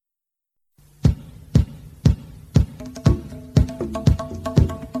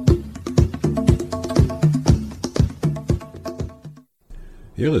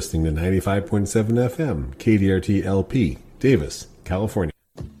You're listening to 95.7 FM, KDRT LP, Davis, California.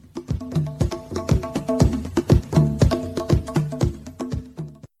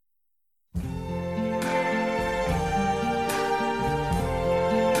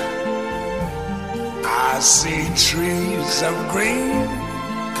 I see trees of green,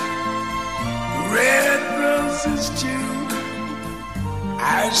 red roses too.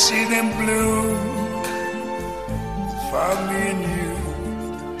 I see them bloom for me and you,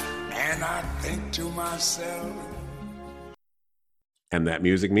 and I think to myself. And that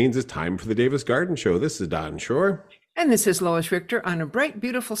music means it's time for the Davis Garden Show. This is Don Shore. And this is Lois Richter on a bright,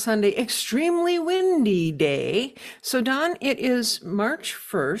 beautiful Sunday, extremely windy day. So, Don, it is March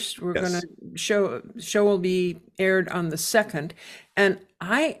 1st. We're going to show will be aired on the 2nd. And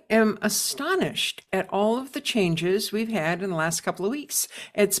I am astonished at all of the changes we've had in the last couple of weeks.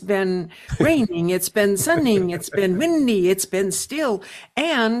 It's been raining, it's been sunning, it's been windy, it's been still.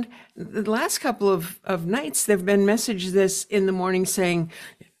 And the last couple of nights, there have been messages this in the morning saying,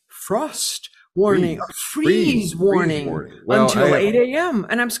 frost warning, freeze warning well, until 8 a.m.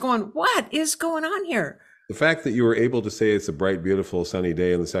 And I'm just going, what is going on here? The fact that you were able to say it's a bright, beautiful, sunny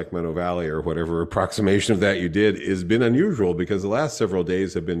day in the Sacramento Valley, or whatever approximation of that you did, has been unusual because the last several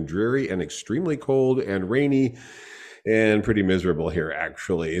days have been dreary and extremely cold and rainy and pretty miserable here,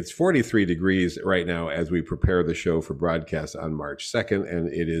 actually. It's 43 degrees right now as we prepare the show for broadcast on March 2nd,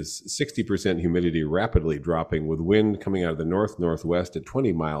 and it is 60% humidity, rapidly dropping, with wind coming out of the north-northwest at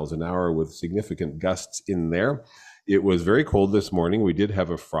 20 miles an hour with significant gusts in there. It was very cold this morning. We did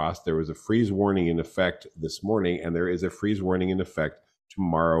have a frost. There was a freeze warning in effect this morning, and there is a freeze warning in effect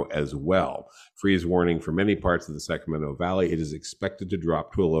tomorrow as well. Freeze warning for many parts of the Sacramento Valley. It is expected to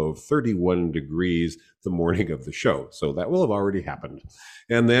drop to a low of 31 degrees the morning of the show. So that will have already happened.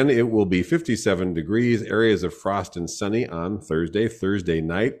 And then it will be 57 degrees, areas of frost and sunny on Thursday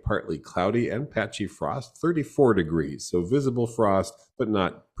night, partly cloudy and patchy frost, 34 degrees. So visible frost, but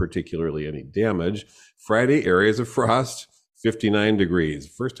not particularly any damage. Friday, areas of frost, 59 degrees.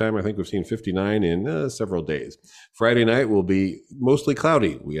 First time I think we've seen 59 in several days. Friday night will be mostly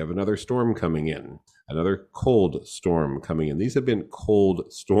cloudy. We have another storm coming in, another cold storm coming in. These have been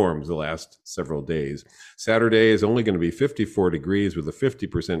cold storms the last several days. Saturday is only going to be 54 degrees with a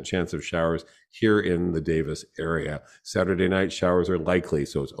 50% chance of showers here in the Davis area. Saturday night showers are likely,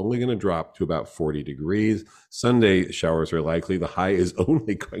 so it's only going to drop to about 40 degrees. Sunday showers are likely. The high is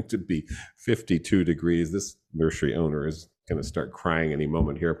only going to be 52 degrees. This nursery owner is going to start crying any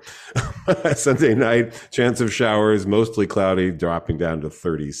moment here. Sunday night, chance of showers, mostly cloudy, dropping down to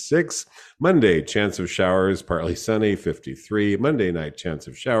 36. Monday, chance of showers, partly sunny, 53. Monday night, chance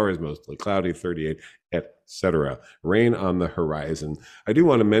of showers, mostly cloudy, 38, etc. Rain on the horizon. I do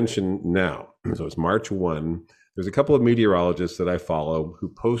want to mention now, so it's March 1. There's a couple of meteorologists that I follow who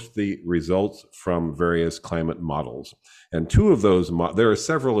post the results from various climate models. And two of those, there are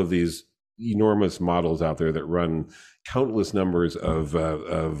several of these enormous models out there that run countless numbers of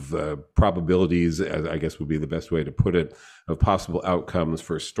probabilities, as I guess would be the best way to put it, of possible outcomes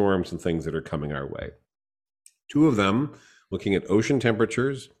for storms and things that are coming our way. Two of them, looking at ocean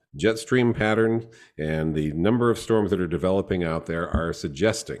temperatures, jet stream patterns, and the number of storms that are developing out there, are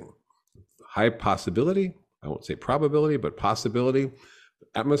suggesting high possibility, I won't say probability, but possibility,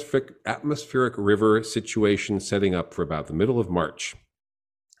 atmospheric river situation setting up for about the middle of March.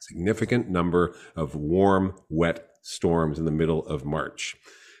 Significant number of warm, wet storms in the middle of March.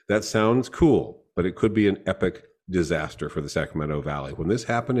 That sounds cool, but it could be an epic disaster for the Sacramento Valley. When this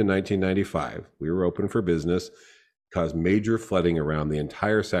happened in 1995, we were open for business, caused major flooding around the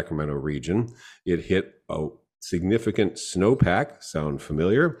entire Sacramento region. It hit a significant snowpack, sound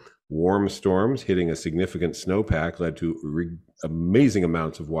familiar? Warm storms hitting a significant snowpack led to amazing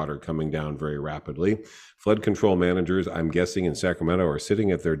amounts of water coming down very rapidly. Flood control managers, I'm guessing in Sacramento, are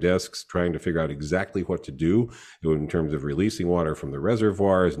sitting at their desks trying to figure out exactly what to do in terms of releasing water from the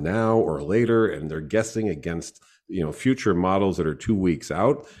reservoirs now or later, and they're guessing against future models that are 2 weeks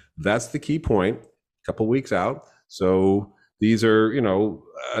out. That's the key point, a couple weeks out. So these are,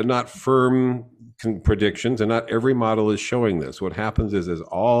 not firm predictions, and not every model is showing this. What happens is, as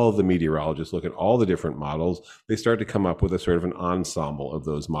all the meteorologists look at all the different models, they start to come up with a sort of an ensemble of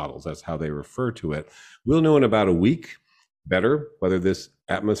those models. That's how they refer to it. We'll know in about a week better whether this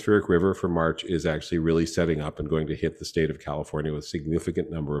atmospheric river for March is actually really setting up and going to hit the state of California with a significant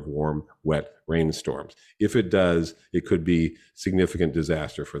number of warm, wet rainstorms. If it does, it could be significant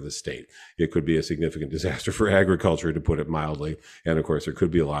disaster for the state. It could be a significant disaster for agriculture, to put it mildly. And of course, there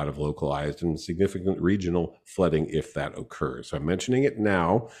could be a lot of localized and significant regional flooding if that occurs. So I'm mentioning it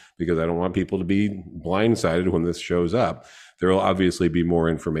now because I don't want people to be blindsided when this shows up. There will obviously be more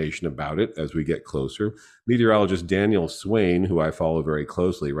information about it as we get closer. Meteorologist Daniel Swain, who I follow very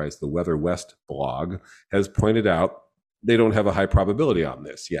closely, writes the Weather West blog, has pointed out they don't have a high probability on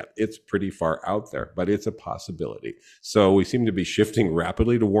this yet. It's pretty far out there, but it's a possibility. So we seem to be shifting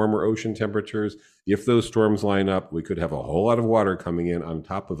rapidly to warmer ocean temperatures. If those storms line up, we could have a whole lot of water coming in on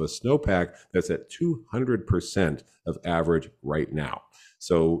top of a snowpack that's at 200% of average right now.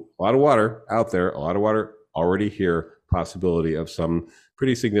 So a lot of water out there, a lot of water already here, possibility of some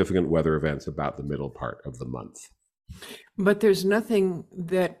pretty significant weather events about the middle part of the month. But there's nothing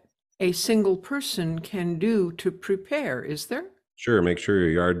that a single person can do to prepare, is there? Sure, make sure your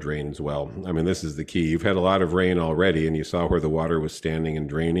yard drains well. I mean, this is the key. You've had a lot of rain already and you saw where the water was standing and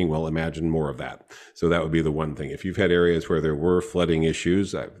draining. Well, imagine more of that. So that would be the one thing. If you've had areas where there were flooding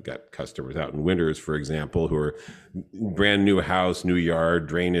issues, I've got customers out in Winters, for example, who are brand new house, new yard,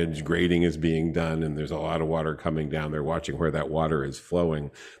 drainage, grading is being done, and there's a lot of water coming down. They're watching where that water is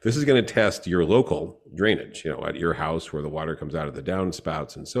flowing. This is going to test your local drainage, at your house where the water comes out of the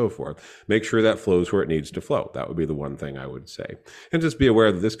downspouts and so forth. Make sure that flows where it needs to flow. That would be the one thing I would say. And just be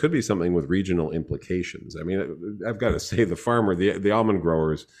aware that this could be something with regional implications. I mean, I've got to say the farmer, the almond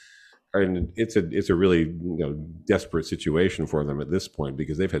growers, and it's a really desperate situation for them at this point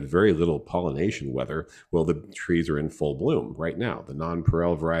because they've had very little pollination weather. Well, the trees are in full bloom right now. The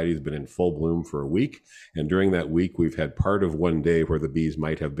nonpareil variety has been in full bloom for a week, and during that week, we've had part of one day where the bees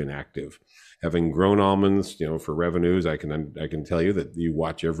might have been active. Having grown almonds, for revenues, I can tell you that you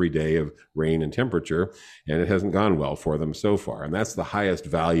watch every day of rain and temperature, and it hasn't gone well for them so far. And that's the highest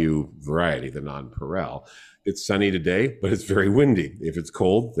value variety, the nonpareil. It's sunny today, but it's very windy. If it's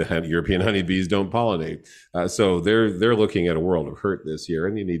cold, the European honeybees don't pollinate. So they're looking at a world of hurt this year,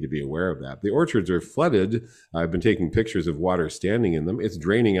 and you need to be aware of that. The orchards are flooded. I've been taking pictures of water standing in them. It's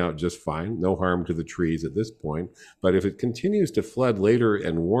draining out just fine. No harm to the trees at this point. But if it continues to flood later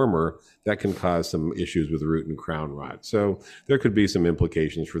and warmer, that can cause some issues with root and crown rot. So there could be some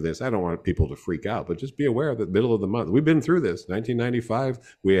implications for this. I don't want people to freak out, but just be aware that middle of the month, we've been through this. 1995,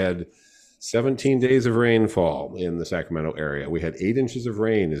 we had 17 days of rainfall in the Sacramento area. We had 8 inches of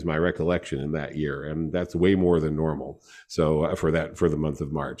rain is my recollection in that year. And that's way more than normal. So for the month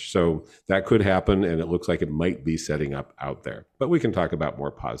of March. So that could happen. And it looks like it might be setting up out there, but we can talk about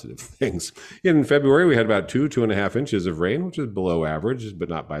more positive things. In February, we had about 2.5 inches of rain, which is below average, but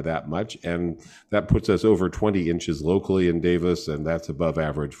not by that much. And that puts us over 20 inches locally in Davis. And that's above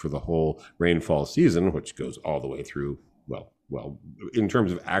average for the whole rainfall season, which goes all the way through, well, in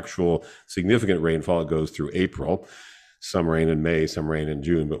terms of actual significant rainfall, it goes through April, some rain in May, some rain in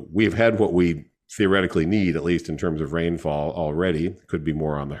June, but we've had what we theoretically need, at least in terms of rainfall already. Could be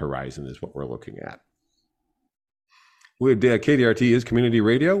more on the horizon is what we're looking at. KDRT is community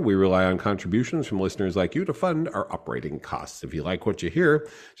radio. We rely on contributions from listeners like you to fund our operating costs. If you like what you hear,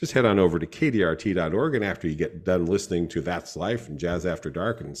 just head on over to kdrt.org. And after you get done listening to That's Life and Jazz After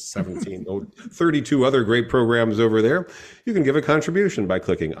Dark and 32 other great programs over there, you can give a contribution by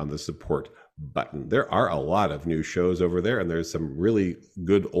clicking on the support button. There are a lot of new shows over there, and there's some really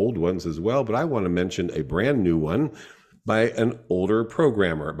good old ones as well. But I want to mention a brand new one by an older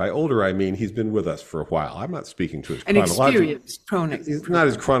programmer. By older, I mean he's been with us for a while. I'm not speaking to his He's not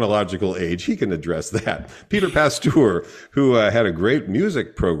his chronological age. He can address that. Peter Pasteur, who had a great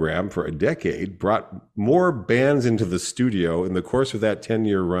music program for a decade, brought more bands into the studio in the course of that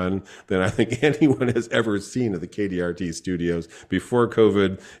 10-year run than I think anyone has ever seen at the KDRT studios before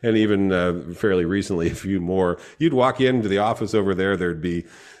COVID, and even fairly recently, a few more. You'd walk into the office over there, there'd be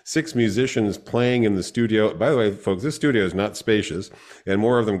 6 musicians playing in the studio. By the way, folks, this studio is not spacious, and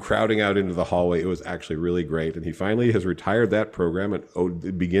more of them crowding out into the hallway. It was actually really great. And he finally has retired that program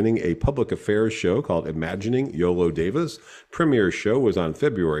and beginning a public affairs show called Imagining Yolo Davis. Premiere show was on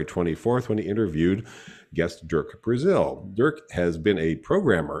February 24th when he interviewed guest Dirk Brazil. Dirk has been a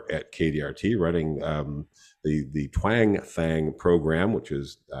programmer at KDRT running the Twang Thang program, which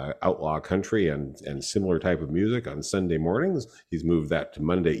is outlaw country and similar type of music on Sunday mornings. He's moved that to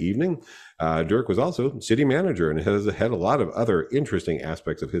Monday evening. Dirk was also city manager and has had a lot of other interesting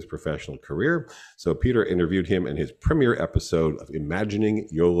aspects of his professional career. So Peter interviewed him in his premiere episode of Imagining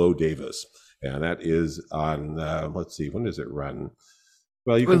Yolo Davis. And that is on, let's see, when does it run?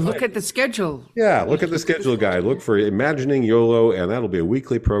 Well, you Well, can look at the schedule. yeah, look at the schedule guide. Look for Imagining YOLO, and that'll be a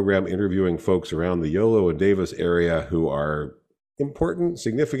weekly program interviewing folks around the YOLO and Davis area who are important,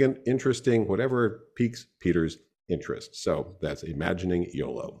 significant, interesting, whatever piques Peter's interest. So that's Imagining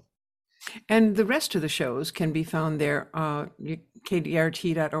YOLO. And the rest of the shows can be found there,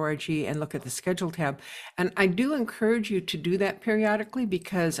 kdrt.org, and look at the schedule tab. And I do encourage you to do that periodically,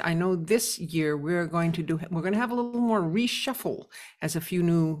 because I know this year we're going to have a little more reshuffle as a few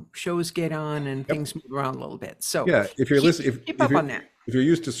new shows get on and things move around a little bit. So Yeah, if you're listening, keep up on that. If you're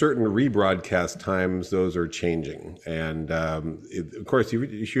used to certain rebroadcast times, those are changing. And of course,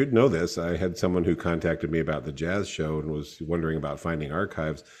 you should know this. I had someone who contacted me about the jazz show and was wondering about finding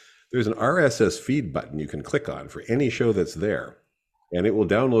archives. There's an RSS feed button you can click on for any show that's there, and it will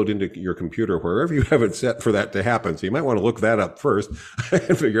download into your computer wherever you have it set for that to happen. So you might want to look that up first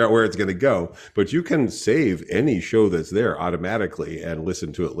and figure out where it's going to go. But you can save any show that's there automatically and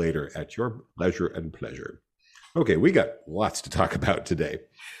listen to it later at your leisure and pleasure. Okay, we got lots to talk about today.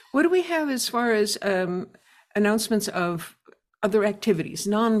 What do we have as far as announcements of other activities,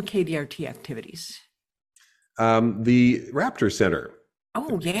 non-KDRT activities? The Raptor Center.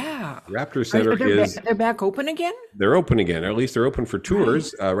 Oh, yeah. Raptor Center they're back open again? They're open again, or at least they're open for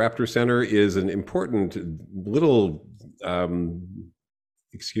tours. Right. Raptor Center is an important little,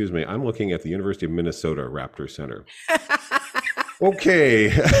 excuse me, I'm looking at the University of Minnesota Raptor Center.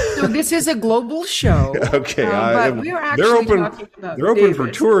 Okay. So this is a global show. Okay. But we are actually talking about They're open for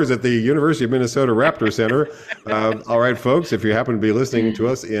tours at the University of Minnesota Raptor Center. All right, folks, if you happen to be listening to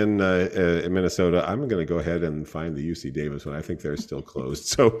us in Minnesota, I'm going to go ahead and find the UC Davis one. I think they're still closed.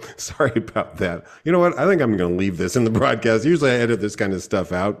 So sorry about that. You know what? I think I'm going to leave this in the broadcast. Usually I edit this kind of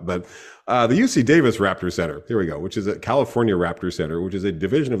stuff out, but the UC Davis Raptor Center, here we go, which is a California Raptor Center, which is a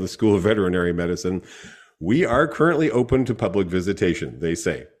division of the School of Veterinary Medicine. We are currently open to public visitation, they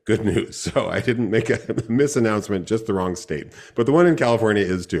say. Good news. So I didn't make a misannouncement, just the wrong state. But the one in California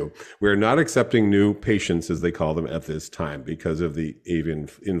is too. We're not accepting new patients, as they call them, at this time because of the avian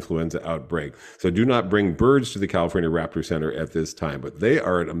influenza outbreak. So do not bring birds to the California Raptor Center at this time. But they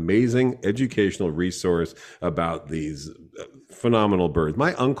are an amazing educational resource about these phenomenal birds.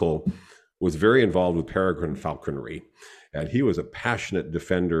 My uncle was very involved with peregrine falconry. And he was a passionate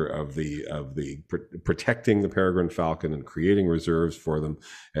defender of the protecting the peregrine falcon and creating reserves for them.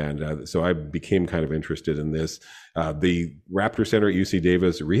 And so I became kind of interested in this. The Raptor Center at UC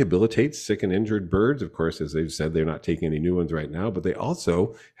Davis rehabilitates sick and injured birds. Of course, as they've said, they're not taking any new ones right now, but they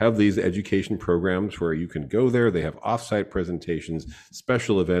also have these education programs where you can go there. They have offsite presentations,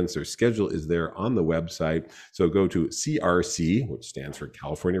 special events. Their schedule is there on the website. So go to CRC, which stands for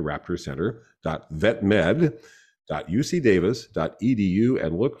California Raptor Center, .vetmed.ucdavis.edu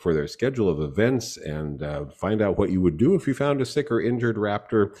and look for their schedule of events and find out what you would do if you found a sick or injured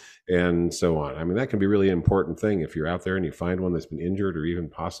raptor and so on. I mean, that can be a really important thing. If you're out there and you find one that's been injured or even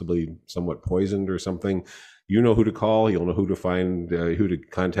possibly somewhat poisoned or something, you know who to call, you'll know who to find, who to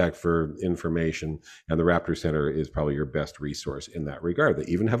contact for information. And the Raptor Center is probably your best resource in that regard.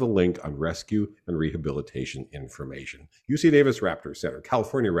 They even have a link on rescue and rehabilitation information. UC Davis Raptor Center,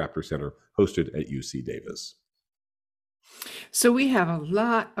 California Raptor Center, hosted at UC Davis. So we have a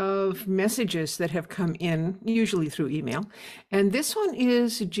lot of messages that have come in, usually through email. And this one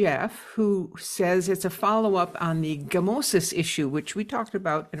is Jeff, who says it's a follow-up on the Gamosis issue, which we talked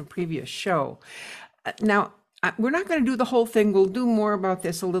about in a previous show. Now, we're not going to do the whole thing. We'll do more about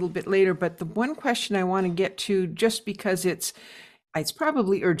this a little bit later. But the one question I want to get to, just because it's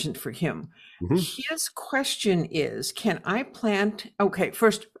probably urgent for him. Mm-hmm. His question is, can I plant... Okay,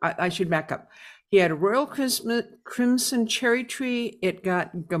 first, I should back up. He had a royal crimson cherry tree. It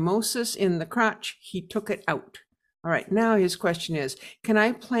got gamosis in the crotch. He took it out. All right, now his question is, can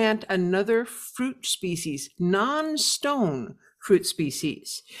I plant another fruit species, non-stone fruit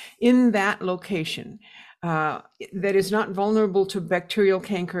species, in that location that is not vulnerable to bacterial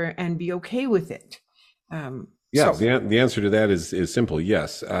canker and be okay with it? Yeah, so, the answer to that is simple.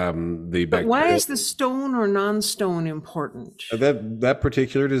 Yes. But why is the stone or non-stone important? That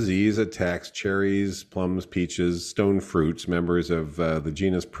particular disease attacks cherries, plums, peaches, stone fruits, members of the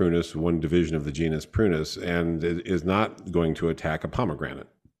genus Prunus, one division of the genus Prunus, and it is not going to attack a pomegranate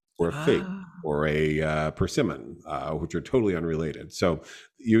or a fig or a persimmon, which are totally unrelated. So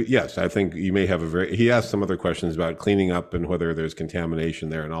yes, I think you may have he asked some other questions about cleaning up and whether there's contamination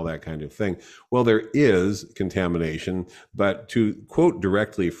there and all that kind of thing. Well, there is contamination, but to quote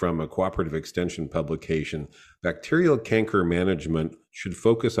directly from a cooperative extension publication, bacterial canker management should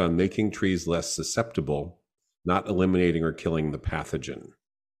focus on making trees less susceptible, not eliminating or killing the pathogen.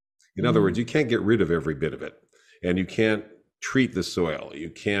 In other words, you can't get rid of every bit of it, and you can't treat the soil. You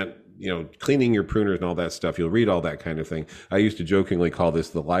can't, cleaning your pruners and all that stuff. You'll read all that kind of thing. I used to jokingly call this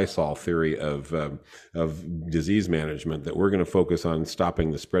the Lysol theory of disease management, that we're going to focus on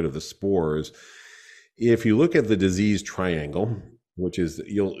stopping the spread of the spores. If you look at the disease triangle, which is,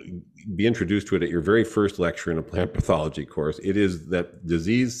 you'll be introduced to it at your very first lecture in a plant pathology course. It is that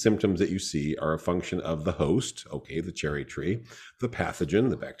disease symptoms that you see are a function of the host, okay, the cherry tree, the pathogen,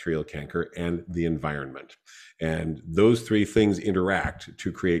 the bacterial canker, and the environment. And those three things interact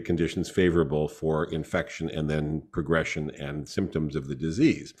to create conditions favorable for infection and then progression and symptoms of the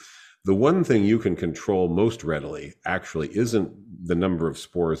disease. The one thing you can control most readily actually isn't the number of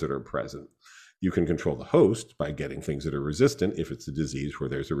spores that are present. You can control the host by getting things that are resistant if it's a disease where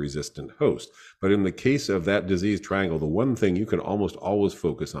there's a resistant host. But in the case of that disease triangle, the one thing you can almost always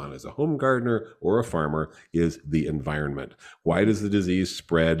focus on as a home gardener or a farmer is the environment. Why does the disease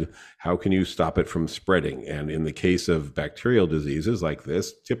spread? How can you stop it from spreading? And in the case of bacterial diseases like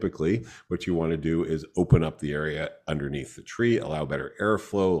this, typically what you want to do is open up the area underneath the tree, allow better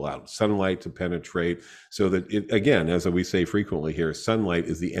airflow, allow sunlight to penetrate, so that it, again, as we say frequently here, sunlight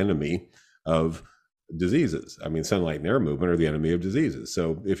is the enemy of diseases. I mean, sunlight and air movement are the enemy of diseases.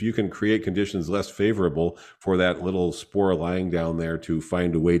 So if you can create conditions less favorable for that little spore lying down there to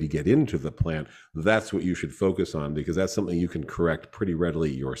find a way to get into the plant, that's what you should focus on, because that's something you can correct pretty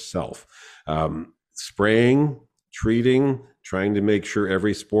readily yourself. Spraying, treating, trying to make sure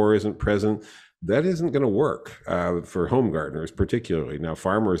every spore isn't present, that isn't going to work for home gardeners particularly. Now,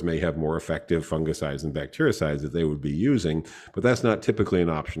 farmers may have more effective fungicides and bactericides that they would be using, but that's not typically an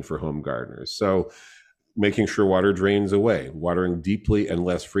option for home gardeners. So making sure water drains away, watering deeply and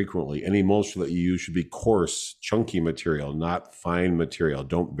less frequently. Any mulch that you use should be coarse, chunky material, not fine material.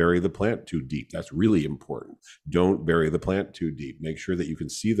 Don't bury the plant too deep. That's really important. Don't bury the plant too deep. Make sure that you can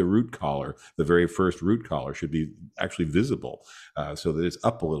see the root collar. The very first root collar should be actually visible so that it's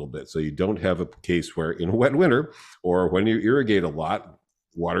up a little bit. So you don't have a case where in a wet winter or when you irrigate a lot,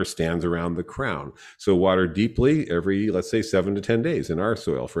 water stands around the crown. So water deeply every, let's say, 7 to 10 days in our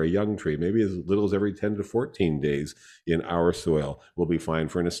soil for a young tree, maybe as little as every 10 to 14 days in our soil will be fine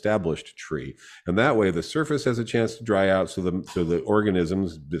for an established tree. And that way the surface has a chance to dry out, so the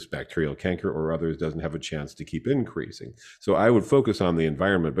organisms, this bacterial canker or others, doesn't have a chance to keep increasing. So I would focus on the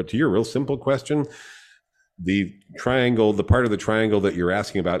environment. But to your real simple question, the triangle, the part of the triangle that you're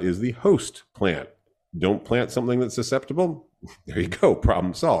asking about is the host plant. Don't plant something that's susceptible. There you go.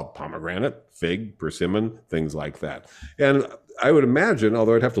 Problem solved. Pomegranate, fig, persimmon, things like that. And I would imagine,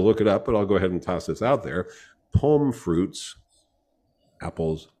 although I'd have to look it up, but I'll go ahead and toss this out there. Palm fruits,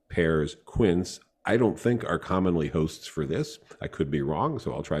 apples, pears, quince, I don't think are commonly hosts for this. I could be wrong,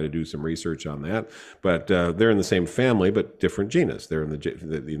 so I'll try to do some research on that. But they're in the same family, but different genus. They're in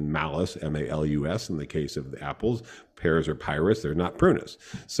the Malus, M-A-L-U-S, in the case of the apples. Pears are Pyrus, they're not Prunus.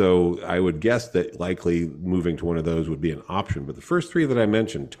 So I would guess that likely moving to one of those would be an option. But the first three that I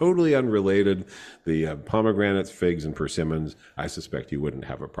mentioned, totally unrelated, the pomegranates, figs, and persimmons, I suspect you wouldn't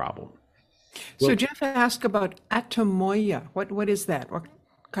have a problem. So Jeff asked about Atemoya. What is that? What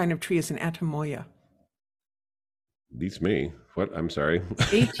kind of tree is an Atemoya? Beats me. What? I'm sorry.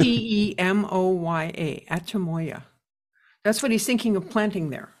 Atemoya. Atemoya. That's what he's thinking of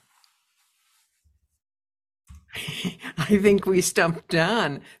planting there. I think we stumped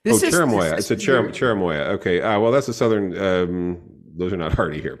Don. Cherimoya. It's a Cherimoya. Okay. Well, that's a southern. Those are not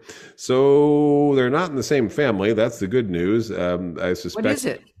hardy here, so they're not in the same family. That's the good news. I suspect. What is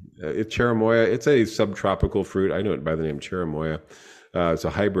it? It's Cherimoya. It's a subtropical fruit. I know it by the name Cherimoya. It's a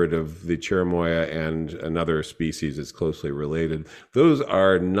hybrid of the Cherimoya and another species that's closely related. Those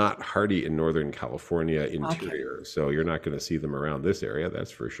are not hardy in Northern California interior, okay. So you're not going to see them around this area,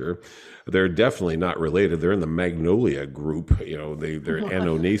 that's for sure. They're definitely not related. They're in the Magnolia group. They're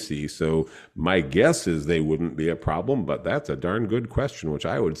Annonaceae. So my guess is they wouldn't be a problem, but that's a darn good question, which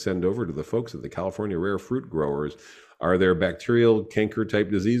I would send over to the folks at the California Rare Fruit Growers. Are there bacterial canker type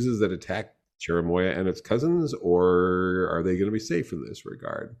diseases that attack Cherimoya and its cousins, or are they going to be safe in this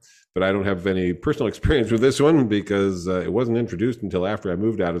regard? But I don't have any personal experience with this one because it wasn't introduced until after I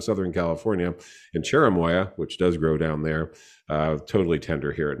moved out of Southern California. And Cherimoya, which does grow down there, totally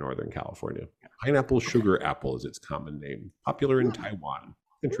tender here in Northern California. Pineapple sugar apple is its common name, popular in Taiwan.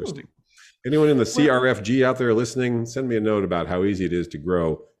 Interesting. Anyone in the CRFG out there listening, send me a note about how easy it is to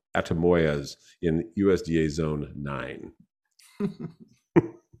grow Atemoyas in USDA Zone 9.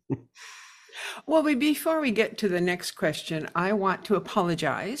 Well, before we get to the next question, I want to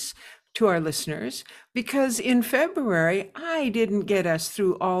apologize to our listeners, because in February, I didn't get us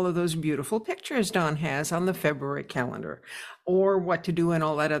through all of those beautiful pictures Don has on the February calendar, or what to do and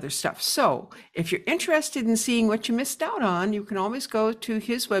all that other stuff. So if you're interested in seeing what you missed out on, you can always go to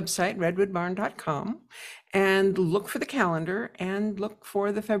his website, redwoodbarn.com, and look for the calendar and look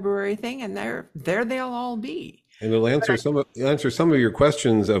for the February thing, and there they'll all be. And it'll answer some of your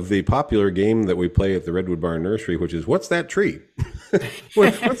questions of the popular game that we play at the Redwood Barn Nursery, which is, what's that tree?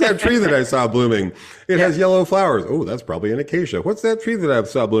 What's that tree that I saw blooming? It has yellow flowers. Oh, that's probably an acacia. What's that tree that I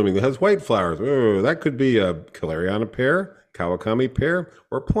saw blooming that has white flowers? Oh, that could be a Caleriana pear, Kawakami pear,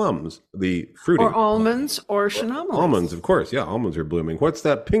 or plums, the fruiting. Or almonds or shinamon. Almonds, of course. Yeah, almonds are blooming. What's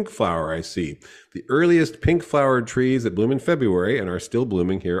that pink flower I see? The earliest pink flowered trees that bloom in February and are still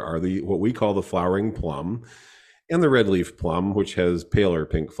blooming here are what we call the flowering plum and the red leaf plum, which has paler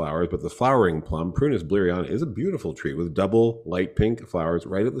pink flowers. But the flowering plum, Prunus bleriana, is a beautiful tree with double light pink flowers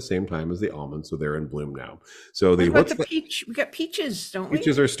right at the same time as the almonds. So they're in bloom now. So what's the peach? We got peaches, don't we?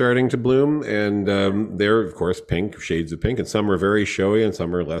 Peaches are starting to bloom, and they're, of course, pink, shades of pink, and some are very showy and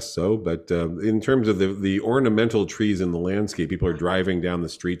some are less so. But in terms of the ornamental trees in the landscape, people are driving down the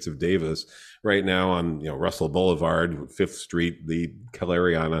streets of Davis right now on Russell Boulevard, 5th Street. The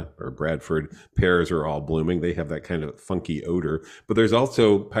Caleriana or Bradford pears are all blooming. They have that kind of funky odor. But there's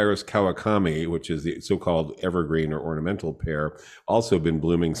also Pyrus Kawakami, which is the so-called evergreen or ornamental pear, also been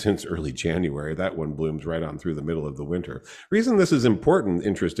blooming since early January. That one blooms right on through the middle of the winter. Reason this is important,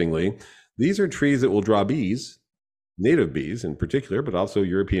 interestingly, these are trees that will draw bees, native bees in particular, but also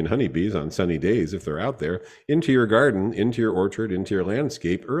European honeybees on sunny days, if they're out there, into your garden, into your orchard, into your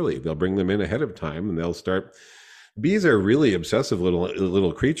landscape early. They'll bring them in ahead of time, and they'll start. Bees are really obsessive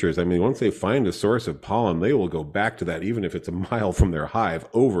little creatures. I mean, once they find a source of pollen, they will go back to that, even if it's a mile from their hive,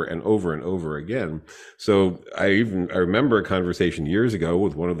 over and over and over again. So I remember a conversation years ago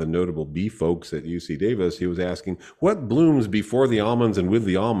with one of the notable bee folks at UC Davis. He was asking, what blooms before the almonds and with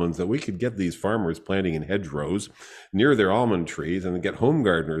the almonds that we could get these farmers planting in hedgerows near their almond trees and get home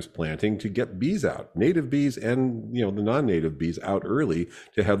gardeners planting to get bees out, native bees and the non-native bees out early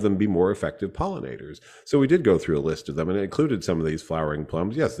to have them be more effective pollinators. So we did go through a list of them, and it included some of these flowering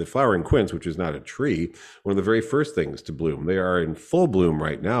plums. Yes, the flowering quince, which is not a tree, one of the very first things to bloom. They are in full bloom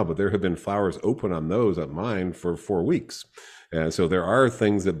right now, but there have been flowers open on those at mine for 4 weeks. And so there are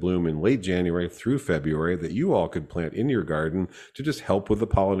things that bloom in late January through February that you all could plant in your garden to just help with the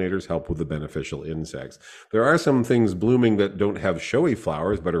pollinators, help with the beneficial insects. There are some things blooming that don't have showy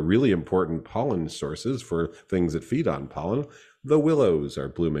flowers, but are really important pollen sources for things that feed on pollen. The willows are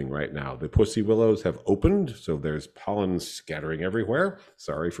blooming right now. The pussy willows have opened, so there's pollen scattering everywhere.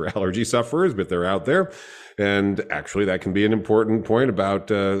 Sorry for allergy sufferers, but they're out there. And actually, that can be an important point about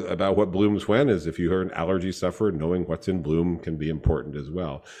what blooms when, is if you're an allergy sufferer, knowing what's in bloom can be important as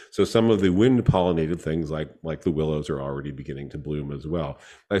well. So some of the wind-pollinated things like the willows are already beginning to bloom as well.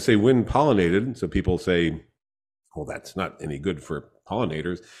 I say wind-pollinated, so people say, well, that's not any good for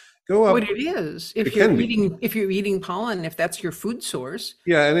pollinators. Go up. What it is, if you're eating pollen, if that's your food source.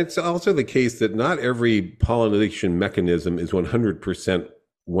 Yeah, and it's also the case that not every pollination mechanism is 100%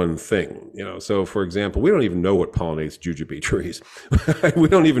 one thing. So for example, we don't even know what pollinates jujube trees. We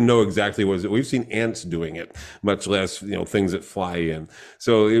don't even know exactly what it is. We've seen ants doing it, much less things that fly in.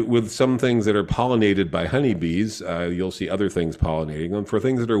 So with some things that are pollinated by honeybees, you'll see other things pollinating them. For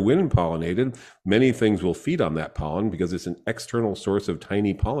things that are wind pollinated, many things will feed on that pollen because it's an external source of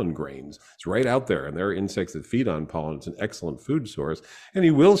tiny pollen grains. It's right out there, and there are insects that feed on pollen. It's an excellent food source, and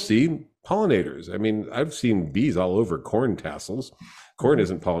you will see pollinators. I mean, I've seen bees all over corn tassels. Corn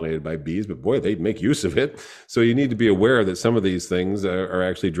isn't pollinated by bees, but boy, they'd make use of it. So you need to be aware that some of these things are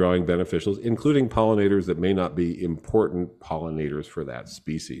actually drawing beneficials, including pollinators that may not be important pollinators for that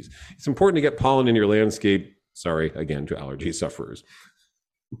species. It's important to get pollen in your landscape. Sorry, again, to allergy sufferers.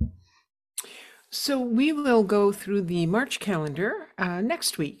 So we will go through the March calendar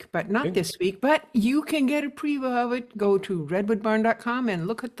next week, but not this week. But you can get a preview of it. Go to redwoodbarn.com and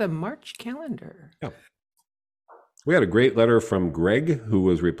look at the March calendar. Yeah. We had a great letter from Greg, who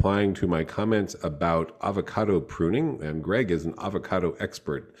was replying to my comments about avocado pruning. And Greg is an avocado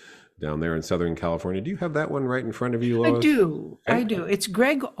expert down there in Southern California. Do you have that one right in front of you, Lois? I do. It's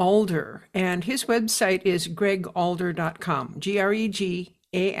Greg Alder, and his website is gregalder.com,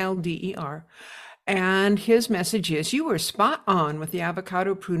 GREGALDER. And his message is, you were spot on with the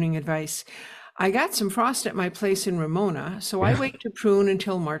avocado pruning advice. I got some frost at my place in Ramona, so I wait to prune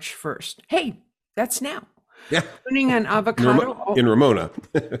until March 1st. Hey, that's now. Yeah. Pruning an avocado. In Ramona.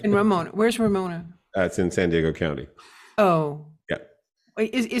 In Ramona. Where's Ramona? It's in San Diego County. Oh. Yeah.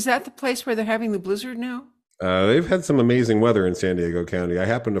 Wait, is that the place where they're having the blizzard now? They've had some amazing weather in San Diego County. I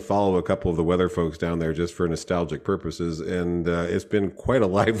happen to follow a couple of the weather folks down there just for nostalgic purposes, and it's been quite a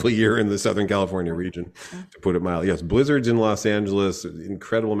lively year in the Southern California region, to put it mildly. Yes, blizzards in Los Angeles,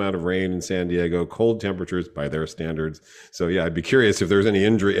 incredible amount of rain in San Diego, cold temperatures by their standards. So yeah, I'd be curious if there's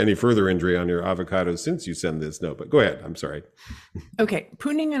any further injury on your avocados since you send this note. But go ahead. I'm sorry. Okay,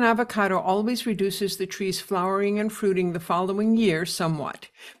 pruning an avocado always reduces the tree's flowering and fruiting the following year somewhat,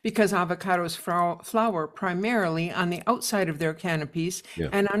 because avocados flower primarily on the outside of their canopies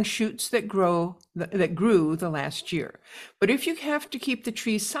and on shoots that grew the last year. But if you have to keep the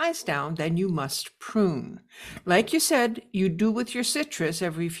tree's size down, then you must prune. Like you said, you do with your citrus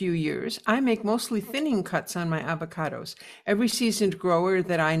every few years. I make mostly thinning cuts on my avocados. Every seasoned grower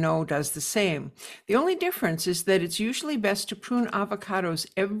that I know does the same. The only difference is that it's usually best to prune avocados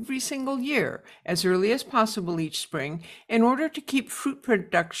every single year, as early as possible each spring, in order to keep fruit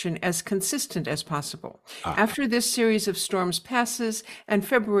production as consistent as possible. After this series of storms passes and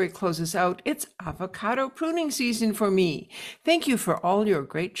February closes out, it's avocado pruning season for me. Thank you for all your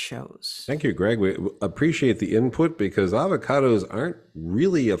great shows. Thank you, Greg. We appreciate the input because avocados aren't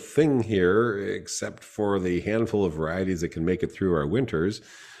really a thing here except for the handful of varieties that can make it through our winters.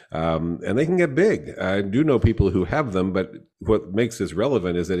 And they can get big. I do know people who have them, but what makes this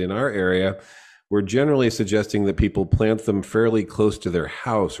relevant is that in our area, we're generally suggesting that people plant them fairly close to their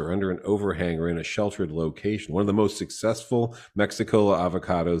house or under an overhang or in a sheltered location. One of the most successful Mexicola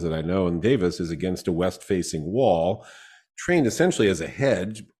avocados that I know in Davis is against a west-facing wall, trained essentially as a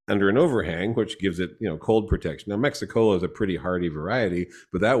hedge under an overhang, which gives it, cold protection. Now, Mexicola is a pretty hardy variety,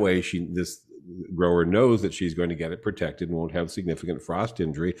 but that way this grower knows that she's going to get it protected and won't have significant frost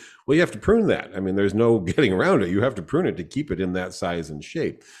injury. Well, you have to prune that. I mean, there's no getting around it. You have to prune it to keep it in that size and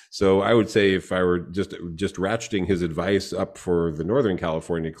shape. So I would say if I were just ratcheting his advice up for the Northern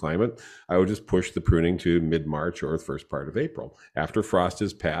California climate, I would just push the pruning to mid-March or the first part of April after frost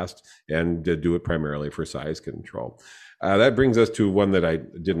is passed and do it primarily for size control. That brings us to one that I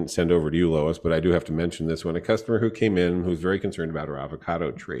didn't send over to you, Lois, but I do have to mention this one. A customer who came in who's very concerned about her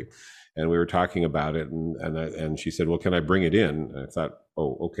avocado tree. And we were talking about it, and she said, well, can I bring it in? And I thought,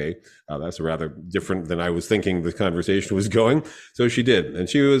 oh, okay, that's rather different than I was thinking the conversation was going. So she did. And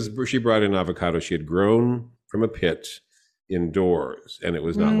she brought in avocado she had grown from a pit indoors, and it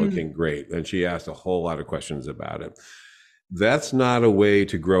was not looking great. And she asked a whole lot of questions about it. That's not a way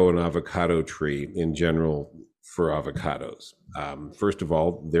to grow an avocado tree in general for avocados. First of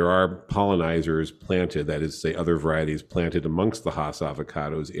all, there are pollinizers planted, that is, say, other varieties planted amongst the Hass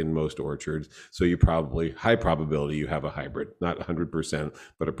avocados in most orchards. So high probability you have a hybrid, not 100%,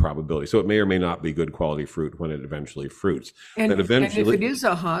 but a probability. So it may or may not be good quality fruit when it eventually fruits. And if it is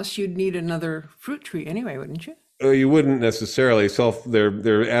a Hass, you'd need another fruit tree anyway, wouldn't you? You wouldn't necessarily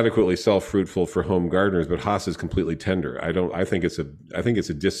they're adequately self-fruitful for home gardeners, but Hass is completely tender. I think it's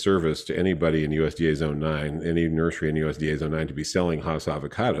a disservice to anybody in USDA Zone 9, any nursery in USDA Zone 9 to be selling Hass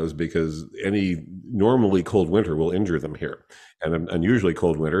avocados, because any normally cold winter will injure them here. And an unusually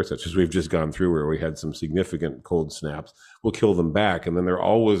cold winter, such as we've just gone through where we had some significant cold snaps, will kill them back. And then they're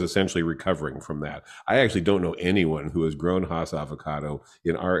always essentially recovering from that. I actually don't know anyone who has grown Hass avocado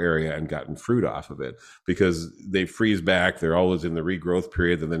in our area and gotten fruit off of it, because they freeze back. They're always in the regrowth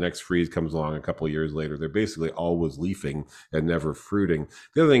period. Then the next freeze comes along a couple of years later. They're basically always leafing and never fruiting.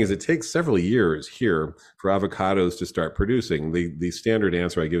 The other thing is it takes several years here for avocados to start producing. The standard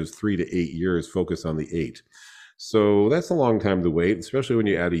answer I give is 3 to 8 years, focus on the 8. So that's a long time to wait, especially when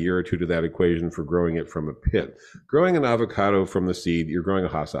you add a year or two to that equation for growing it from a pit. Growing an avocado from the seed, you're growing a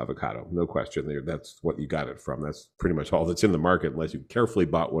Hass avocado, no question. That's what you got it from. That's pretty much all that's in the market, unless you carefully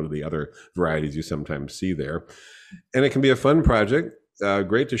bought one of the other varieties you sometimes see there. And it can be a fun project.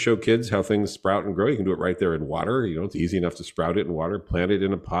 Great to show kids how things sprout and grow. You can do it right there in water. It's easy enough to sprout it in water, plant it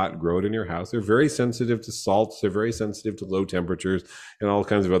in a pot, grow it in your house. They're very sensitive to salts. They're very sensitive to low temperatures, and all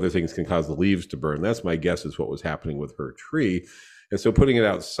kinds of other things can cause the leaves to burn. That's my guess is what was happening with her tree. And so putting it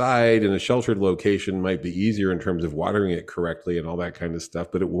outside in a sheltered location might be easier in terms of watering it correctly and all that kind of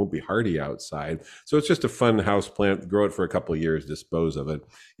stuff, but it won't be hardy outside. So it's just a fun house plant. Grow it for a couple of years, dispose of it.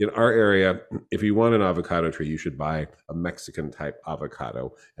 In our area, if you want an avocado tree, you should buy a Mexican type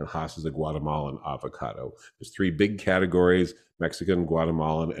avocado, and Hass is a Guatemalan avocado. There's 3 big categories: Mexican,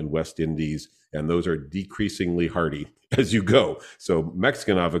 Guatemalan, and West Indies, and those are decreasingly hardy as you go. So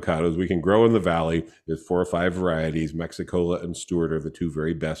Mexican avocados we can grow in the valley. There's 4 or 5 varieties. Mexicola and Stewart are the 2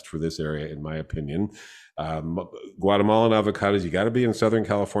 very best for this area, in my opinion. Guatemalan avocados, you got to be in Southern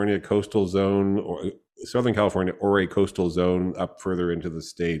California coastal zone, Southern California or a coastal zone up further into the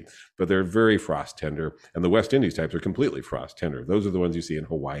state, but they're very frost tender. And the West Indies types are completely frost tender. Those are the ones you see in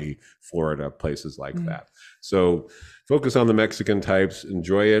Hawaii, Florida, places like that. So focus on the Mexican types,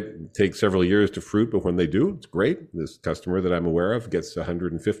 enjoy it. Take several years to fruit, but when they do, it's great. This customer that I'm aware of gets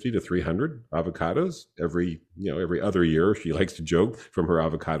 150 to 300 avocados every other year. She likes to joke from her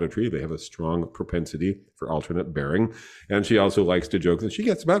avocado tree. They have a strong propensity for alternate bearing. And she also likes to joke that she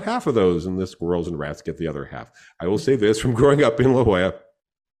gets about half of those and the squirrels and rats get the other half. I will say this from growing up in La Jolla,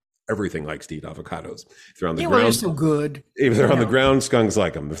 everything likes to eat avocados. If they're on the ground, they're so good. If they're on the ground, skunks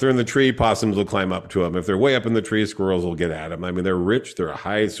like them. If they're in the tree, possums will climb up to them. If they're way up in the tree, squirrels will get at them. I mean, they're rich. They're a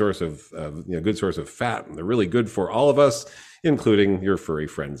high source of good source of fat, and they're really good for all of us, including your furry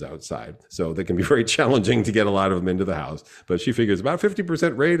friends outside. So they can be very challenging to get a lot of them into the house. But she figures about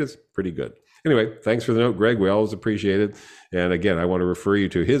 50% rate is pretty good. Anyway, thanks for the note, Greg. We always appreciate it. And again, I want to refer you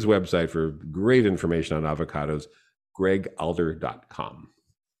to his website for great information on avocados, gregalder.com.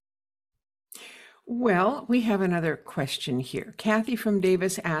 Well, we have another question here. Kathy from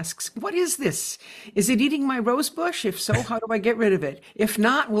Davis asks, what is this? Is it eating my rose bush? If so, how do I get rid of it? If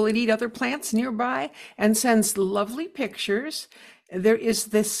not, will it eat other plants nearby? And sends lovely pictures. There is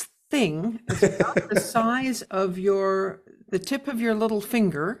this thing, it's about the size of the tip of your little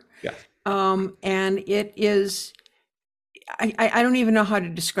finger. Yeah. And it is, I don't even know how to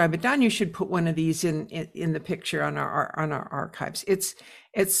describe it. Don, you should put one of these in the picture on our archives. It's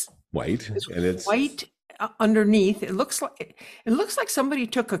white, and it's white underneath. It looks like somebody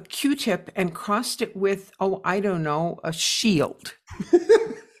took a Q-tip and crossed it with, I don't know, a shield.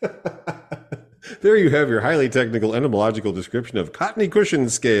 There you have your highly technical entomological description of cottony cushion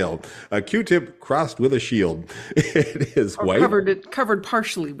scale, a Q-tip crossed with a shield. It is white. Covered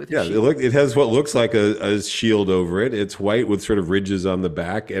partially with a shield. It has what looks like a shield over it. It's white with sort of ridges on the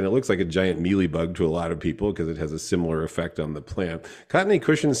back, and it looks like a giant mealybug to a lot of people because it has a similar effect on the plant. Cottony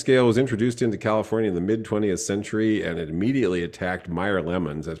cushion scale was introduced into California in the mid-20th century, and it immediately attacked Meyer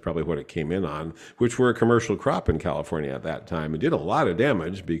lemons. That's probably what it came in on, which were a commercial crop in California at that time. It did a lot of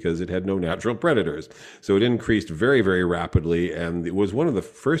damage because it had no natural predators. So it increased very, very rapidly, and it was one of the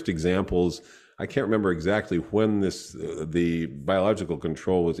first examples. I can't remember exactly when the biological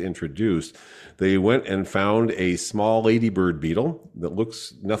control was introduced. They went and found a small ladybird beetle that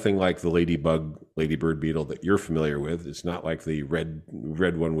looks nothing like the ladybird beetle that you're familiar with. It's not like the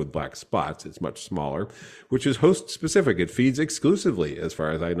red one with black spots. It's much smaller, which is host specific. It feeds exclusively, as far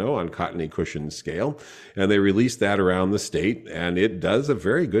as I know, on cottony cushion scale. And they released that around the state, and it does a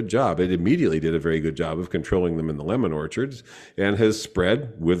very good job. It immediately did a very good job of controlling them in the lemon orchards and has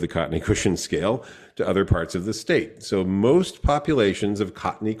spread with the cottony cushion scale to other parts of the state. So most populations of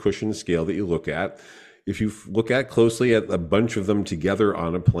cottony cushion scale that you look at, if you look at closely at a bunch of them together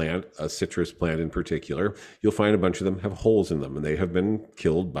on a plant, a citrus plant in particular, you'll find a bunch of them have holes in them, and they have been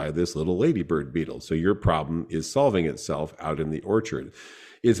killed by this little ladybird beetle. So your problem is solving itself out in the orchard.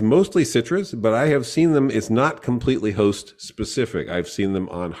 It's mostly citrus, but I have seen them, it's not completely host specific. I've seen them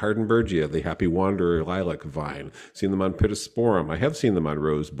on Hardenbergia, the Happy Wanderer lilac vine, seen them on Pittosporum. I have seen them on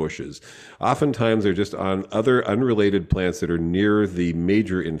rose bushes. Oftentimes they're just on other unrelated plants that are near the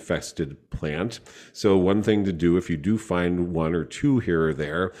major infested plant. So one thing to do if you do find one or two here or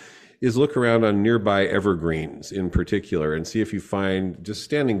there is look around on nearby evergreens in particular and see if you find, just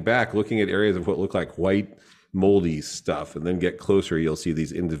standing back, looking at areas of what look like white, moldy stuff, and then get closer, you'll see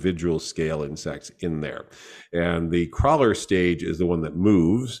these individual scale insects in there. And the crawler stage is the one that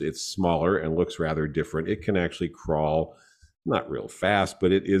moves. It's smaller and looks rather different. It can actually crawl, not real fast,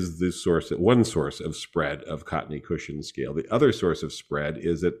 but it is one source of spread of cottony cushion scale. The other source of spread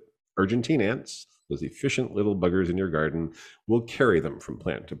is that Argentine ants, those efficient little buggers in your garden, will carry them from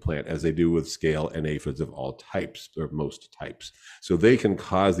plant to plant, as they do with scale and aphids of all types, or most types. So they can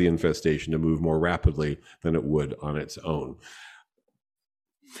cause the infestation to move more rapidly than it would on its own.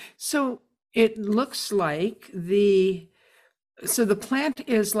 So it looks like the plant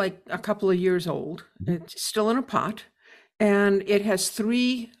is like a couple of years old. It's still in a pot, and it has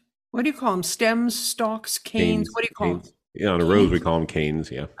three, what do you call them? Stems, stalks, canes? What do you call them? Yeah, on a rose, we call them canes,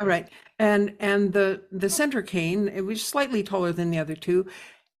 yeah. All right. And the center cane, it was slightly taller than the other two,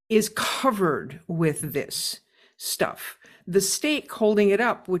 is covered with this stuff. The stake holding it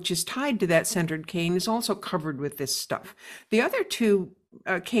up, which is tied to that centered cane, is also covered with this stuff. The other two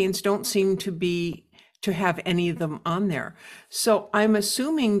canes don't seem to have any of them on there. So I'm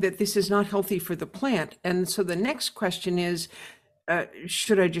assuming that this is not healthy for the plant. And so the next question is,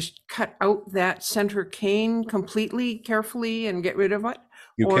 should I just cut out that center cane completely, carefully, and get rid of it?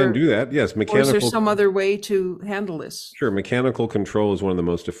 You can do that. Yes, Or is there some other way to handle this? Sure, mechanical control is one of the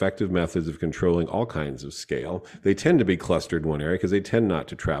most effective methods of controlling all kinds of scale. They tend to be clustered in one area because they tend not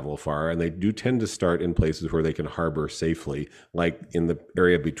to travel far, and they do tend to start in places where they can harbor safely, like in the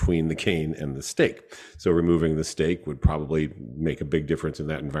area between the cane and the stake. So removing the stake would probably make a big difference in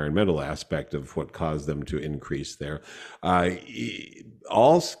that environmental aspect of what caused them to increase there.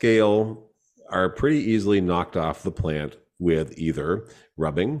 All scale are pretty easily knocked off the plant with either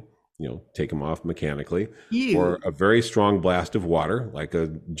rubbing, take them off mechanically, or a very strong blast of water, like a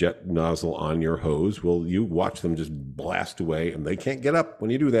jet nozzle on your hose. Well, you watch them just blast away, and they can't get up when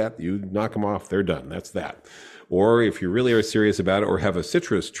you do that. You knock them off, they're done. That's that. Or if you really are serious about it or have a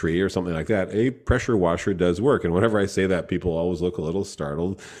citrus tree or something like that, a pressure washer does work. And whenever I say that, people always look a little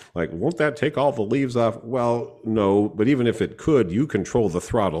startled. Like, won't that take all the leaves off? Well, no, but even if it could, you control the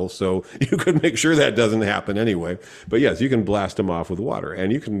throttle, so you could make sure that doesn't happen anyway. But yes, you can blast them off with water,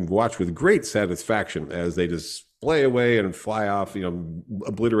 and you can watch with great satisfaction as they just splay away and fly off,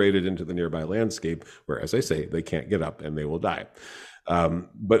 obliterated into the nearby landscape, where, as I say, they can't get up and they will die.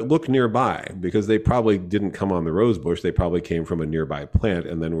 But look nearby, because they probably didn't come on the rose bush. They probably came from a nearby plant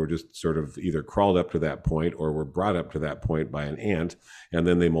and then were just sort of either crawled up to that point or were brought up to that point by an ant, and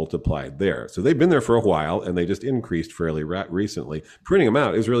then they multiplied there. So they've been there for a while, and they just increased fairly recently. Pruning them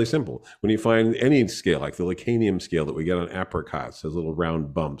out is really simple. When you find any scale, like the Lecanium scale that we get on apricots, those little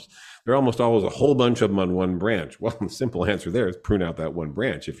round bumps, there are almost always a whole bunch of them on one branch. Well, the simple answer there is prune out that one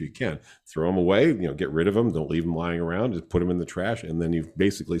branch if you can. Throw them away, get rid of them. Don't leave them lying around. Just put them in the trash, and then you've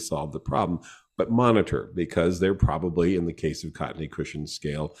basically solved the problem. But monitor, because they're probably, in the case of cottony cushion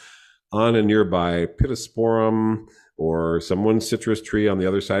scale, on a nearby Pittosporum or someone's citrus tree on the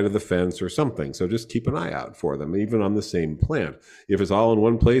other side of the fence or something. So just keep an eye out for them, even on the same plant. If it's all in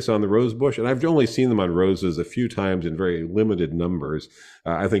one place on the rose bush, and I've only seen them on roses a few times in very limited numbers,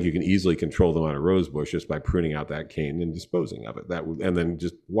 I think you can easily control them on a rose bush just by pruning out that cane and disposing of it. And then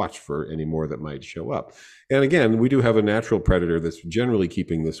just watch for any more that might show up. And again, we do have a natural predator that's generally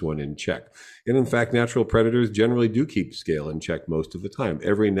keeping this one in check. And in fact, natural predators generally do keep scale in check most of the time.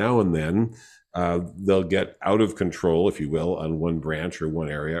 Every now and then, they'll get out of control, if you will, on one branch or one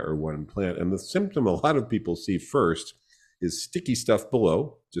area or one plant. And the symptom a lot of people see first is sticky stuff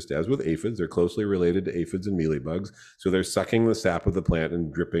below, just as with aphids. They're closely related to aphids and mealybugs. So they're sucking the sap of the plant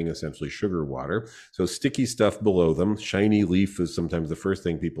and dripping essentially sugar water. So sticky stuff below them. Shiny leaf is sometimes the first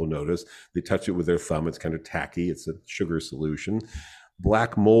thing people notice. They touch it with their thumb. It's kind of tacky. It's a sugar solution.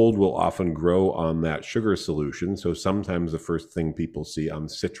 Black mold will often grow on that sugar solution. So sometimes the first thing people see on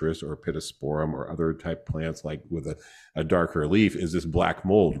citrus or Pittosporum or other type plants, like with a darker leaf, is this black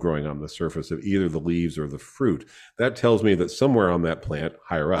mold growing on the surface of either the leaves or the fruit. That tells me that somewhere on that plant,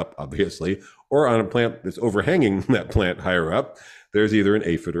 higher up, obviously, or on a plant that's overhanging that plant higher up, there's either an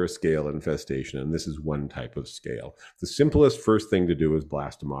aphid or a scale infestation, and this is one type of scale. The simplest first thing to do is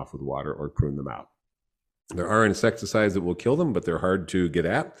blast them off with water or prune them out. There are insecticides that will kill them, but they're hard to get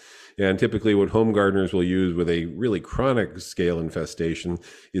at. And typically what home gardeners will use with a really chronic scale infestation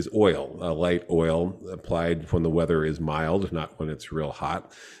is oil, a light oil applied when the weather is mild, not when it's real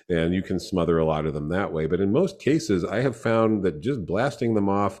hot. And you can smother a lot of them that way. But in most cases, I have found that just blasting them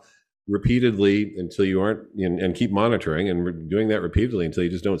off repeatedly until you aren't, and keep monitoring and doing that repeatedly until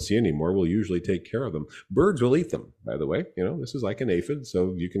you just don't see anymore, will usually take care of them. Birds will eat them, by the way. This is like an aphid,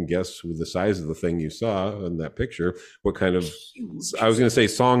 so you can guess with the size of the thing you saw in that picture what kind of, I was going to say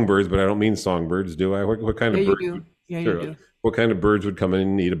songbirds, but I don't mean songbirds, do I? What kind of bird? You do. What kind of birds would come in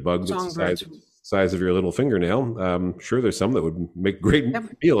and eat a bug that's the size of your little fingernail? Sure, there's some that would make a great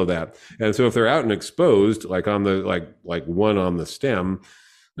meal of that. And so if they're out and exposed, like on the like one on the stem,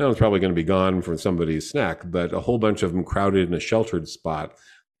 now it's probably going to be gone from somebody's snack, but a whole bunch of them crowded in a sheltered spot,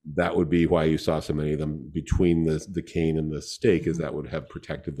 that would be why you saw so many of them between the cane and the stake, is that would have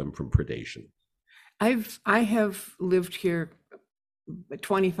protected them from predation. I have lived here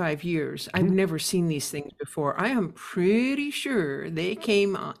 25 years. I've never seen these things before. I am pretty sure they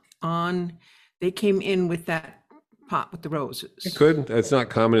came in with that pot with the roses. It could. It's not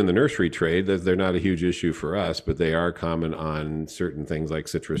common in the nursery trade. They're not a huge issue for us, but they are common on certain things like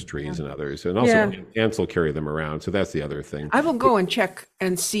citrus trees and others. And also ants will carry them around. So that's the other thing. I will go and check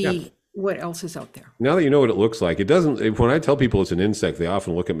and see what else is out there? Now that you know what it looks like, it doesn't. When I tell people it's an insect, they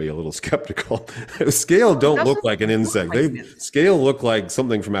often look at me a little skeptical. Scale don't look like an insect. Scale look like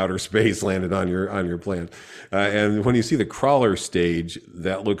something from outer space landed on your plant. And when you see the crawler stage,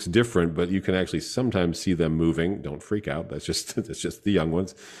 that looks different, but you can actually sometimes see them moving. Don't freak out. That's just the young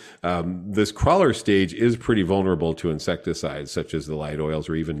ones. This crawler stage is pretty vulnerable to insecticides, such as the light oils,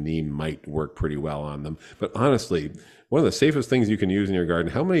 or even neem might work pretty well on them. But honestly, one of the safest things you can use in your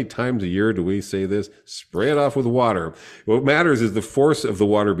garden, how many times a year do we say this? Spray it off with water. What matters is the force of the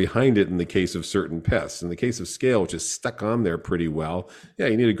water behind it in the case of certain pests. In the case of scale, which is stuck on there pretty well, yeah,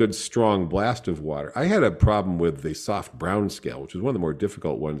 you need a good strong blast of water. I had a problem with the soft brown scale, which is one of the more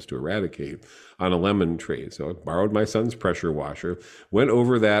difficult ones to eradicate, on a lemon tree. So I borrowed my son's pressure washer, went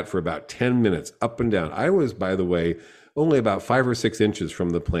over that for about 10 minutes, up and down. I was, by the way, only about 5 or 6 inches from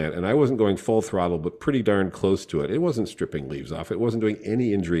the plant, and I wasn't going full throttle, but pretty darn close to it. It wasn't stripping leaves off. It wasn't doing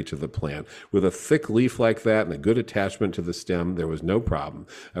any injury to the plant. With a thick leaf like that and a good attachment to the stem, there was no problem.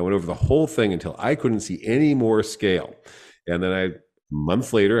 I went over the whole thing until I couldn't see any more scale. And then a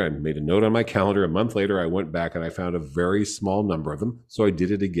month later, I made a note on my calendar. A month later, I went back and I found a very small number of them. So I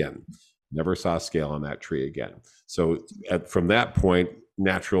did it again. Never saw scale on that tree again. So from that point,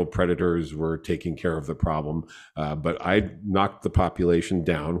 natural predators were taking care of the problem. But I knocked the population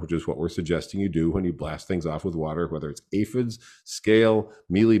down, which is what we're suggesting you do when you blast things off with water, whether it's aphids, scale,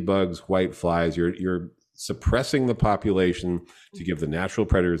 mealybugs, white flies. You're suppressing the population to give the natural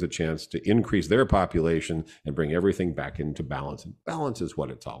predators a chance to increase their population and bring everything back into balance. And balance is what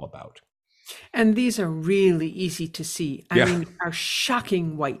it's all about. And these are really easy to see. I mean, are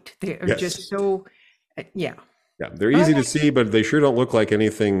shocking white. They are just so, yeah. Yeah, they're easy to see, but they sure don't look like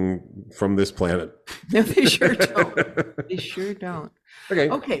anything from this planet. No, they sure don't. They sure don't.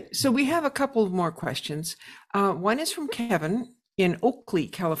 Okay, so we have a couple more questions. One is from Kevin in Oakley,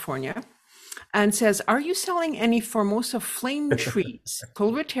 California, and says, are you selling any Formosa flame trees,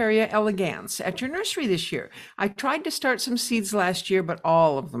 Colereteria elegans, at your nursery this year? I tried to start some seeds last year, but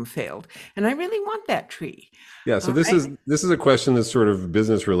all of them failed. And I really want that tree. Yeah, so this is a question that's sort of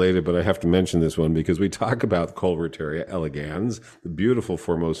business related, but I have to mention this one because we talk about Colereteria elegans, the beautiful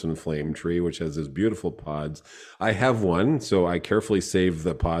Formosan flame tree, which has those beautiful pods. I have one, so I carefully save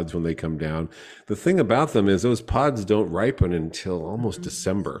the pods when they come down. The thing about them is those pods don't ripen until almost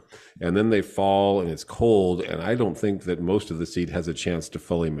December, and then they fall and it's cold, and I don't think that most of the seed has a chance to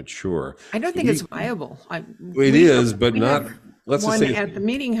fully mature. I don't think it's viable. It is, but not. Let's just say at the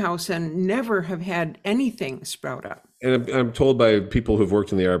meeting house and never have had anything sprout up. And I'm told by people who've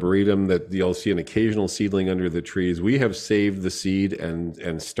worked in the Arboretum that you'll see an occasional seedling under the trees. We have saved the seed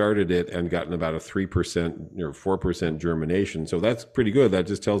and started it and gotten about a 3% or 4% germination. So that's pretty good. That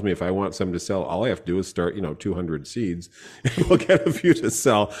just tells me if I want some to sell, all I have to do is start, 200 seeds and we'll get a few to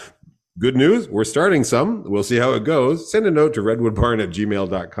sell. Good news, we're starting some. We'll see how it goes. Send a note to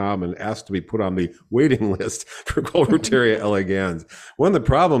redwoodbarn@gmail.com and ask to be put on the waiting list for Colereteria elegans. One of the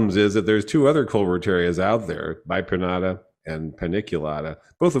problems is that there's two other Colereterias out there, Bipinnata and Paniculata,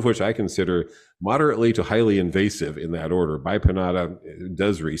 both of which I consider moderately to highly invasive in that order. Bipinnata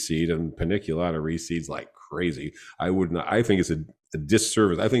does reseed and Paniculata reseeds like crazy. I think it's a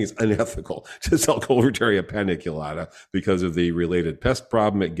disservice. I think it's unethical to sell Colereteria paniculata because of the related pest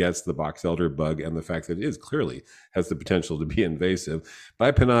problem it gets, the box elder bug, and the fact that it clearly has the potential to be invasive.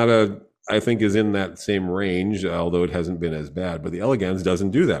 Bipinnata, I think, is in that same range, although it hasn't been as bad. But the elegans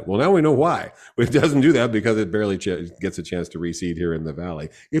doesn't do that. Well, now we know why. It doesn't do that because it barely gets a chance to reseed here in the valley.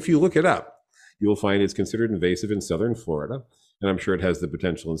 If you look it up, you will find it's considered invasive in southern Florida. And I'm sure it has the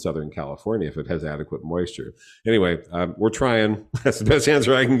potential in Southern California if it has adequate moisture. Anyway, we're trying. That's the best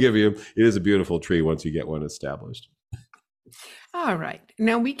answer I can give you. It is a beautiful tree once you get one established. All right.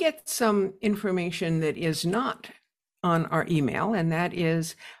 Now we get some information that is not on our email, and that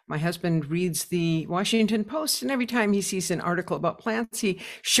is my husband reads the Washington Post, and every time he sees an article about plants, he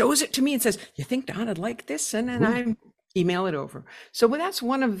shows it to me and says, you think Don would like this? And then I email it over. So that's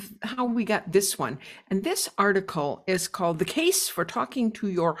one of how we got this one. And this article is called The Case for Talking to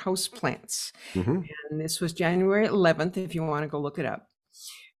Your Houseplants. And this was January 11th, if you want to go look it up.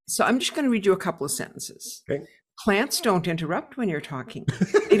 So I'm just going to read you a couple of sentences. Okay. Plants don't interrupt when you're talking.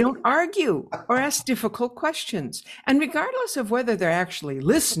 They don't argue or ask difficult questions. And regardless of whether they're actually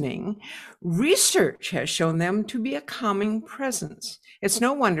listening, research has shown them to be a calming presence. It's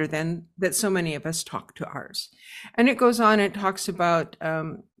no wonder then that so many of us talk to ours. And it goes on, it talks about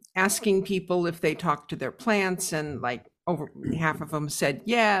asking people if they talk to their plants, and like over half of them said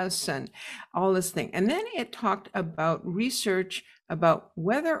yes, and all this thing. And then it talked about research about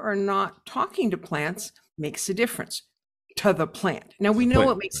whether or not talking to plants makes a difference. to the plant. Now we know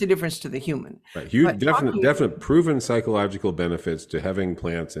it makes a difference to the human. Right. Huge, but definite proven psychological benefits to having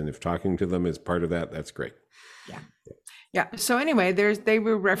plants. And if talking to them is part of that, that's great. Yeah. Yeah. So anyway, they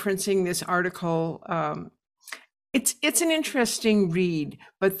were referencing this article. It's an interesting read,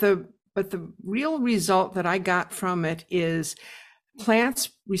 but the real result that I got from it is plants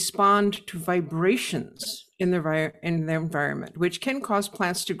respond to vibrations in their environment, which can cause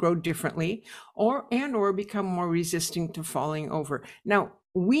plants to grow differently or become more resistant to falling over. Now,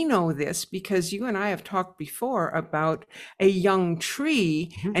 we know this because you and I have talked before about a young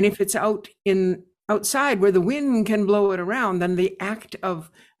tree, and if it's outside where the wind can blow it around, then the act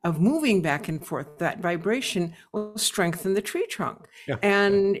of moving back and forth, that vibration will strengthen the tree trunk. Yeah.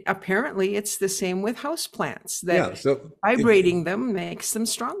 And apparently it's the same with houseplants, that vibrating them makes them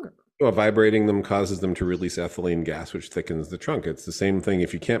stronger. Well, vibrating them causes them to release ethylene gas, which thickens the trunk. It's the same thing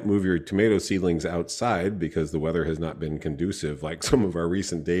if you can't move your tomato seedlings outside because the weather has not been conducive, like some of our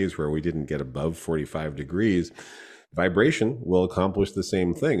recent days where we didn't get above 45 degrees. Vibration will accomplish the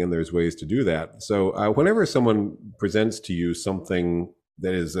same thing, and there's ways to do that. So whenever someone presents to you something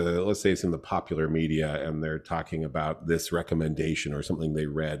that is, let's say it's in the popular media and they're talking about this recommendation or something they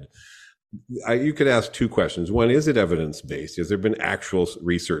read, you could ask two questions. One, is it evidence-based? Has there been actual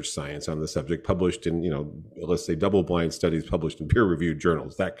research science on the subject published in, let's say double-blind studies published in peer-reviewed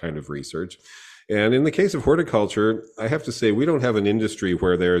journals, that kind of research? And in the case of horticulture, I have to say we don't have an industry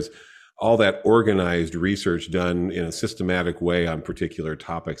where there's all that organized research done in a systematic way on particular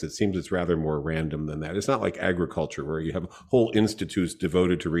topics. It seems it's rather more random than that. It's not like agriculture where you have whole institutes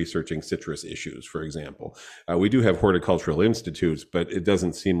devoted to researching citrus issues, for example. We do have horticultural institutes, but it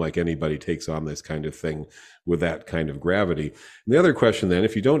doesn't seem like anybody takes on this kind of thing with that kind of gravity. And the other question then,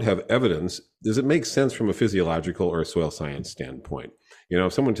 if you don't have evidence, does it make sense from a physiological or a soil science standpoint?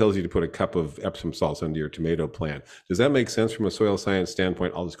 If someone tells you to put a cup of Epsom salts under your tomato plant, does that make sense from a soil science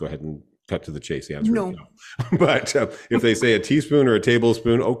standpoint? I'll just go ahead and cut to the chase. The answer is no. But if they say a teaspoon or a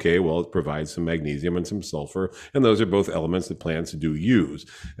tablespoon, okay, well, it provides some magnesium and some sulfur, and those are both elements that plants do use.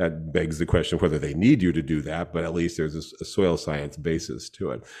 That begs the question of whether they need you to do that, but at least there's a soil science basis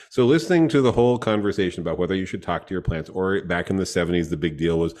to it. So listening to the whole conversation about whether you should talk to your plants, or back in the 70s, the big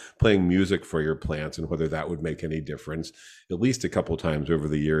deal was playing music for your plants and whether that would make any difference. At least a couple times over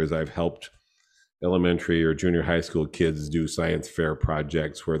the years, I've helped elementary or junior high school kids do science fair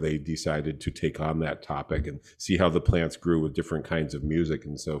projects where they decided to take on that topic and see how the plants grew with different kinds of music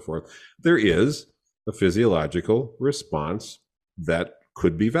and so forth. There is a physiological response that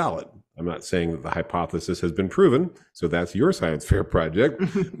could be valid. I'm not saying that the hypothesis has been proven, so that's your science fair project.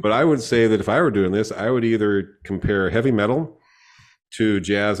 But I would say that if I were doing this, I would either compare heavy metal to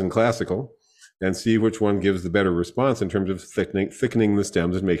jazz and classical and see which one gives the better response in terms of thickening the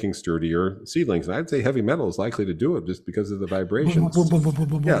stems and making sturdier seedlings. And I'd say heavy metal is likely to do it just because of the vibrations.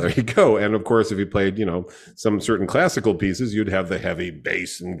 Yeah, there you go. And of course, if you played, some certain classical pieces, you'd have the heavy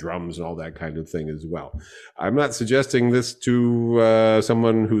bass and drums and all that kind of thing as well. I'm not suggesting this to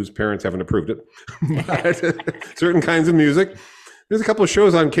someone whose parents haven't approved it, but certain kinds of music. There's a couple of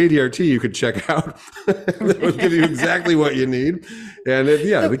shows on KDRT you could check out that will give you exactly what you need. And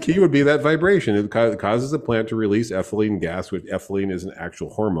the key would be that vibration. It causes the plant to release ethylene gas, which ethylene is an actual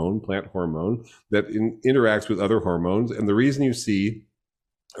hormone, plant hormone, that interacts with other hormones. And the reason you see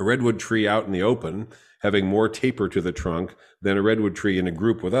a redwood tree out in the open having more taper to the trunk than a redwood tree in a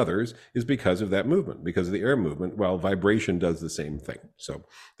group with others is because of that movement, because of the air movement, while vibration does the same thing. So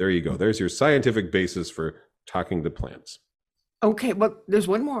there you go. There's your scientific basis for talking to plants. Okay, well, there's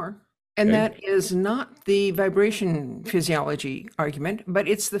one more, and that is not the vibration physiology argument, but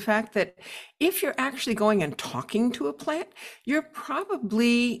it's the fact that if you're actually going and talking to a plant, you're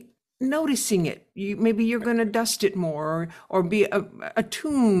probably noticing it. Maybe you're going to dust it more or be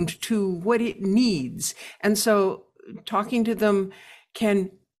attuned to what it needs. And so talking to them can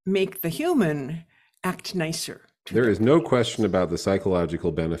make the human act nicer. There is no question about the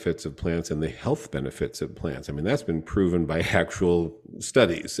psychological benefits of plants and the health benefits of plants. I mean, that's been proven by actual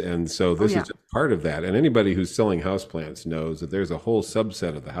studies. And so this is just part of that. And anybody who's selling houseplants knows that there's a whole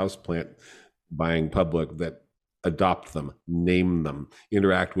subset of the houseplant buying public that adopt them, name them,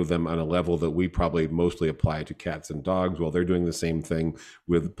 interact with them on a level that we probably mostly apply to cats and dogs. Well, they're doing the same thing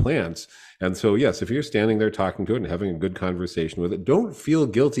with plants. And so, yes, if you're standing there talking to it and having a good conversation with it, don't feel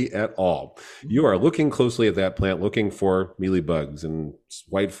guilty at all. You are looking closely at that plant, looking for mealybugs and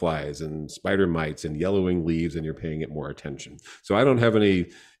whiteflies and spider mites and yellowing leaves, and you're paying it more attention. So I don't have any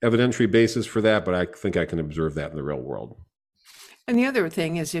evidentiary basis for that, but I think I can observe that in the real world. And the other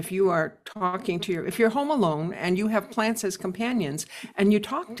thing is, if you are talking to if you're home alone and you have plants as companions and you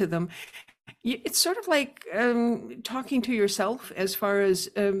talk to them, It's sort of like talking to yourself as far as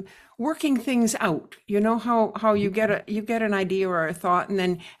working things out. You know how you get an idea or a thought, and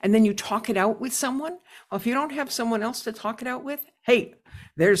then you talk it out with someone. Well, if you don't have someone else to talk it out with, hey,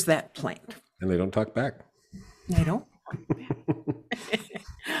 there's that plant. And they don't talk back. They don't.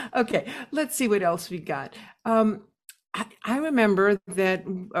 Okay, let's see what else we got. I remember that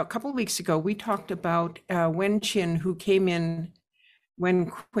a couple of weeks ago we talked about Wen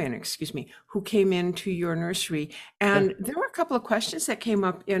Quinn, excuse me, who came into your nursery. And there were a couple of questions that came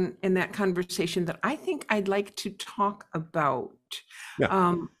up in that conversation that I think I'd like to talk about.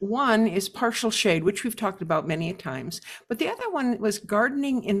 Yeah. One is partial shade, which we've talked about many times, but the other one was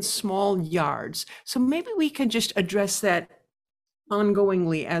gardening in small yards. So maybe we can just address that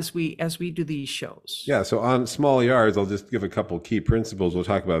ongoingly as we do these shows. Yeah, so on small yards, I'll just give a couple key principles. We'll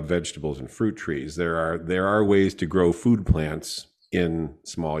talk about vegetables and fruit trees. There are ways to grow food plants in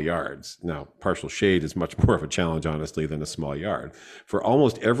small yards. Now, partial shade is much more of a challenge, honestly, than a small yard. For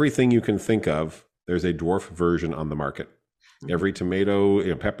almost everything you can think of, there's a dwarf version on the market. Every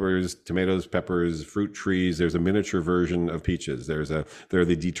tomato, peppers, tomatoes, peppers, fruit trees, there's a miniature version of peaches. There are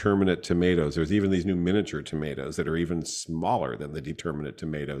the determinate tomatoes. There's even these new miniature tomatoes that are even smaller than the determinate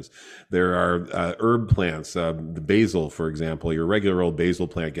tomatoes. There are herb plants, the basil, for example. Your regular old basil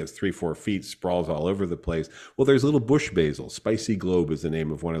plant gets 3-4 feet, sprawls all over the place. Well, there's little bush basil. Spicy Globe is the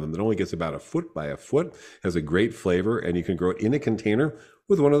name of one of them that only gets about 1 foot by 1 foot, has a great flavor, and you can grow it in a container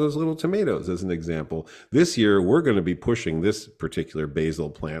with one of those little tomatoes as an example. This year, we're going to be pushing this particular basil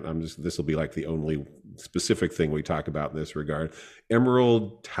plant. This will be like the only specific thing we talk about in this regard.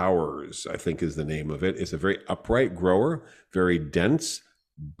 Emerald Towers, I think is the name of it. It's a very upright grower, very dense,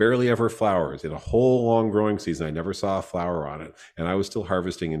 barely ever flowers. In a whole long growing season, I never saw a flower on it. And I was still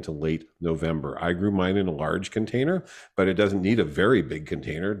harvesting until late November. I grew mine in a large container, but it doesn't need a very big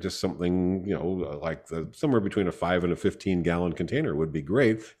container. Just something, like somewhere between a 5 and a 15-gallon container would be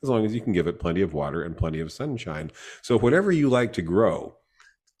great, as long as you can give it plenty of water and plenty of sunshine. So whatever you like to grow,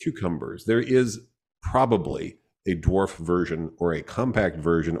 cucumbers, there is probably a dwarf version or a compact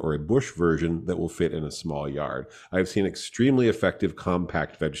version or a bush version that will fit in a small yard. I've seen extremely effective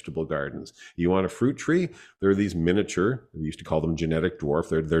compact vegetable gardens. You want a fruit tree? There are these miniature, we used to call them genetic dwarf.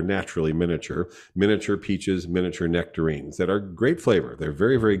 They're naturally miniature peaches, miniature nectarines that are great flavor. They're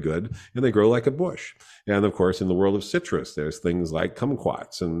very, very good, and they grow like a bush. And of course, in the world of citrus, there's things like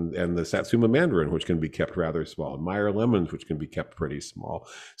kumquats and the Satsuma mandarin, which can be kept rather small, and Meyer lemons, which can be kept pretty small.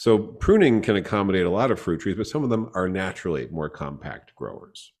 So pruning can accommodate a lot of fruit trees, but some of them are naturally more compact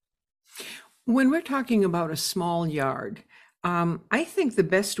growers. When we're talking about a small yard, I think the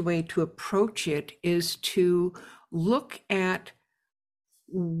best way to approach it is to look at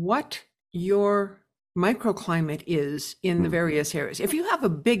what your microclimate is in the various areas. If you have a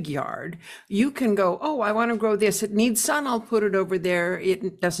big yard, you can go, oh, I want to grow this. It needs sun, I'll put it over there.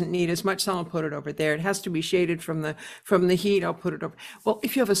 It doesn't need as much sun, I'll put it over there. It has to be shaded from the heat, I'll put it over. Well,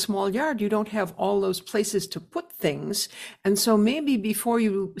 if you have a small yard, you don't have all those places to put things. And so maybe before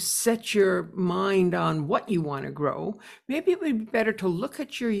you set your mind on what you want to grow, maybe it would be better to look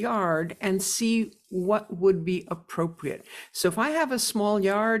at your yard and see what would be appropriate. So if I have a small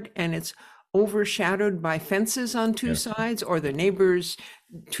yard and it's overshadowed by fences on two sides, or the neighbor's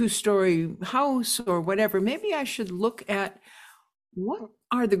 2-story house or whatever, maybe I should look at what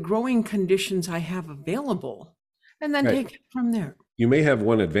are the growing conditions I have available and then take it from there. You may have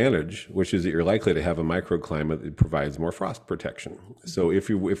one advantage, which is that you're likely to have a microclimate that provides more frost protection. So if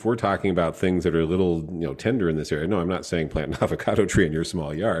we're talking about things that are a little tender in this area, no, I'm not saying plant an avocado tree in your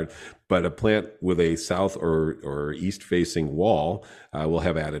small yard, but a plant with a south or east facing wall will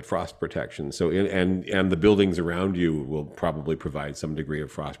have added frost protection. So and the buildings around you will probably provide some degree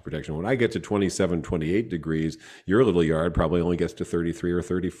of frost protection. When I get to 27, 28 degrees, your little yard probably only gets to 33 or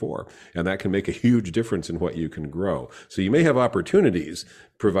 34, and that can make a huge difference in what you can grow. So you may have opportunities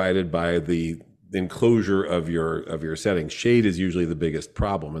provided by the enclosure of your setting. Shade is usually the biggest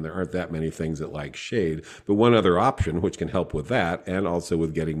problem, and there aren't that many things that like shade. But one other option, which can help with that, and also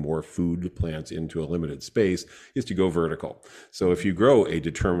with getting more food plants into a limited space, is to go vertical. So if you grow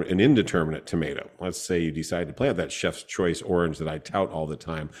an indeterminate tomato, let's say you decide to plant that Chef's Choice orange that I tout all the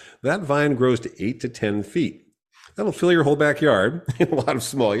time, that vine grows to 8 to 10 feet. That'll fill your whole backyard in a lot of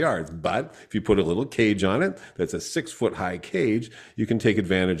small yards. But if you put a little cage on it, that's a 6-foot high cage, you can take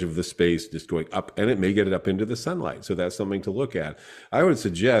advantage of the space just going up, and it may get it up into the sunlight. So that's something to look at. I would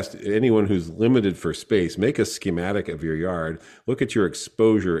suggest anyone who's limited for space, make a schematic of your yard, look at your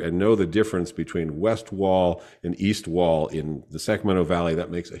exposure, and know the difference between west wall and east wall in the Sacramento Valley.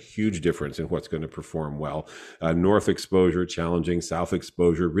 That makes a huge difference in what's going to perform well. North exposure, challenging. South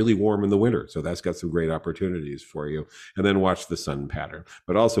exposure, really warm in the winter. So that's got some great opportunities for you. And then watch the sun pattern.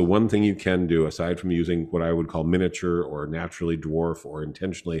 But also one thing you can do, aside from using what I would call miniature or naturally dwarf or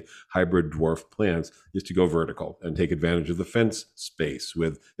intentionally hybrid dwarf plants, is to go vertical and take advantage of the fence space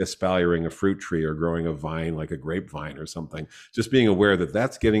with espaliering a fruit tree or growing a vine like a grapevine or something. Just being aware that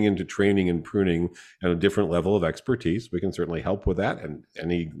that's getting into training and pruning at a different level of expertise. We can certainly help with that, and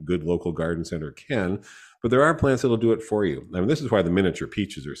any good local garden center can. But there are plants that'll do it for you. I mean, this is why the miniature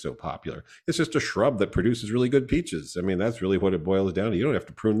peaches are so popular. It's just a shrub that produces really good peaches. I mean, that's really what it boils down to. You don't have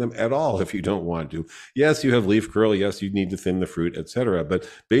to prune them at all if you don't want to. Yes, you have leaf curl. Yes, you need to thin the fruit, etc. But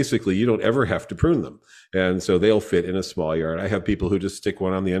basically, you don't ever have to prune them. And so they'll fit in a small yard. I have people who just stick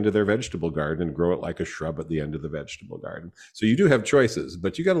one on the end of their vegetable garden and grow it like a shrub at the end of the vegetable garden. So you do have choices,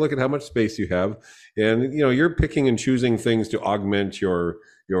 but you got to look at how much space you have. And, you're picking and choosing things to augment your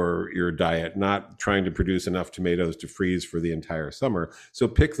diet, not trying to produce enough tomatoes to freeze for the entire summer. So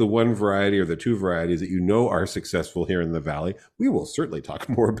pick the one variety or the two varieties that you know are successful here in the Valley. We will certainly talk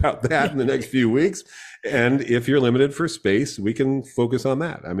more about that in the next few weeks. And if you're limited for space, we can focus on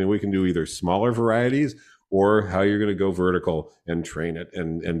that. I mean, we can do either smaller varieties or how you're going to go vertical and train it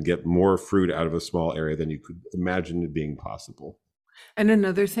and get more fruit out of a small area than you could imagine it being possible. And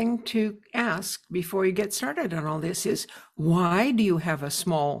another thing to ask before you get started on all this is, why do you have a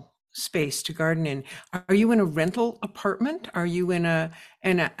small space to garden in? Are you in a rental apartment? Are you in a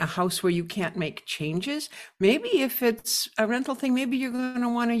house where you can't make changes? Maybe if it's a rental thing, maybe you're going to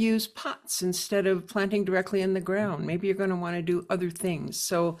want to use pots instead of planting directly in the ground. Maybe you're going to want to do other things.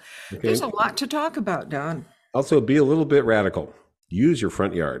 So there's a lot to talk about, Don. Also, be a little bit radical. Use your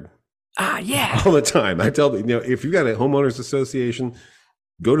front yard. Yeah. All the time. I tell them, if you've got a homeowners association,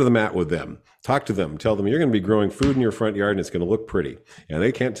 go to the mat with them, talk to them, tell them you're going to be growing food in your front yard and it's going to look pretty. And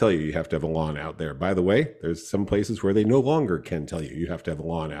they can't tell you have to have a lawn out there. By the way, there's some places where they no longer can tell you have to have a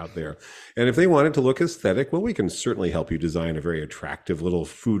lawn out there. And if they want it to look aesthetic, well, we can certainly help you design a very attractive little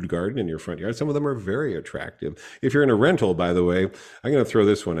food garden in your front yard. Some of them are very attractive. If you're in a rental, by the way, I'm going to throw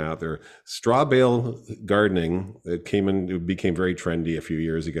this one out there. Straw bale gardening, it became very trendy a few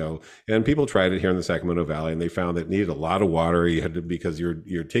years ago. And people tried it here in the Sacramento Valley, and they found that it needed a lot of water. You had to, because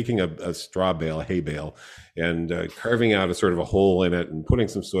you're taking a straw bale, a hay bale, and carving out a sort of a hole in it and putting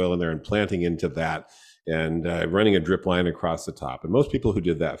some soil in there and planting into that and running a drip line across the top. And most people who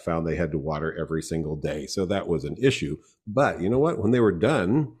did that found they had to water every single day. So that was an issue. But you know what? When they were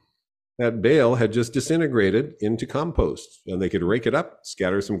done, that bale had just disintegrated into compost, and they could rake it up,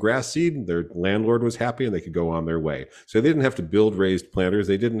 scatter some grass seed. Their landlord was happy, and they could go on their way. So they didn't have to build raised planters.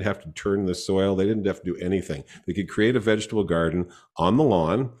 They didn't have to turn the soil. They didn't have to do anything. They could create a vegetable garden on the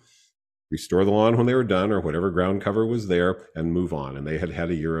lawn, restore the lawn when they were done or whatever ground cover was there, and move on. And they had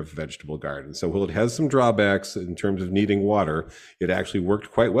had a year of vegetable garden. So while it has some drawbacks in terms of needing water, it actually worked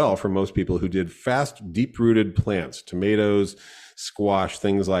quite well for most people who did fast, deep-rooted plants, tomatoes, squash,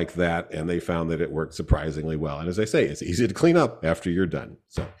 things like that. And they found that it worked surprisingly well. And as I say, it's easy to clean up after you're done.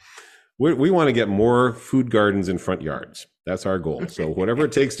 So we want to get more food gardens in front yards. That's our goal. So whatever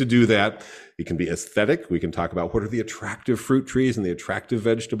it takes to do that, it can be aesthetic. We can talk about what are the attractive fruit trees and the attractive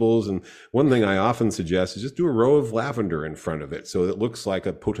vegetables. And one thing I often suggest is just do a row of lavender in front of it, so it looks like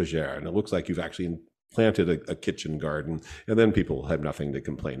a potager and it looks like you've actually planted a kitchen garden, and then people have nothing to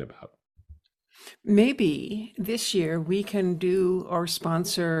complain about. Maybe this year we can do or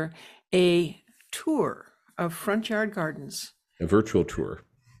sponsor a tour of front yard gardens. A virtual tour.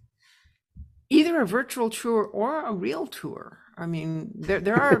 Either a virtual tour or a real tour. I mean,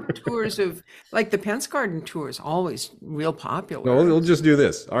 there are tours of, like the Pence Garden tour is always real popular. No, we'll just do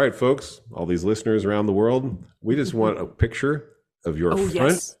this. All right, folks, all these listeners around the world, we just want a picture of your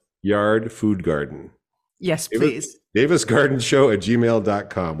front yard food garden. Yes, please.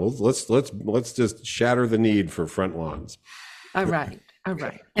 DavisGardenShow@gmail.com. Well, let's just shatter the need for front lawns. All right. All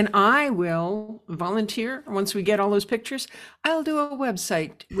right. And I will volunteer once we get all those pictures. I'll do a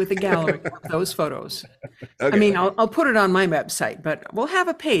website with a gallery of those photos. Okay. I mean, I'll put it on my website, but we'll have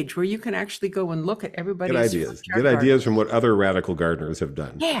a page where you can actually go and look at everybody's Good ideas from what other radical gardeners have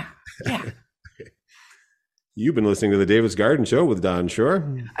done. Yeah. Yeah. You've been listening to the Davis Garden Show with Don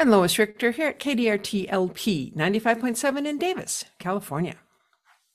Shore. I'm Lois Richter here at KDRT LP 95.7 in Davis, California.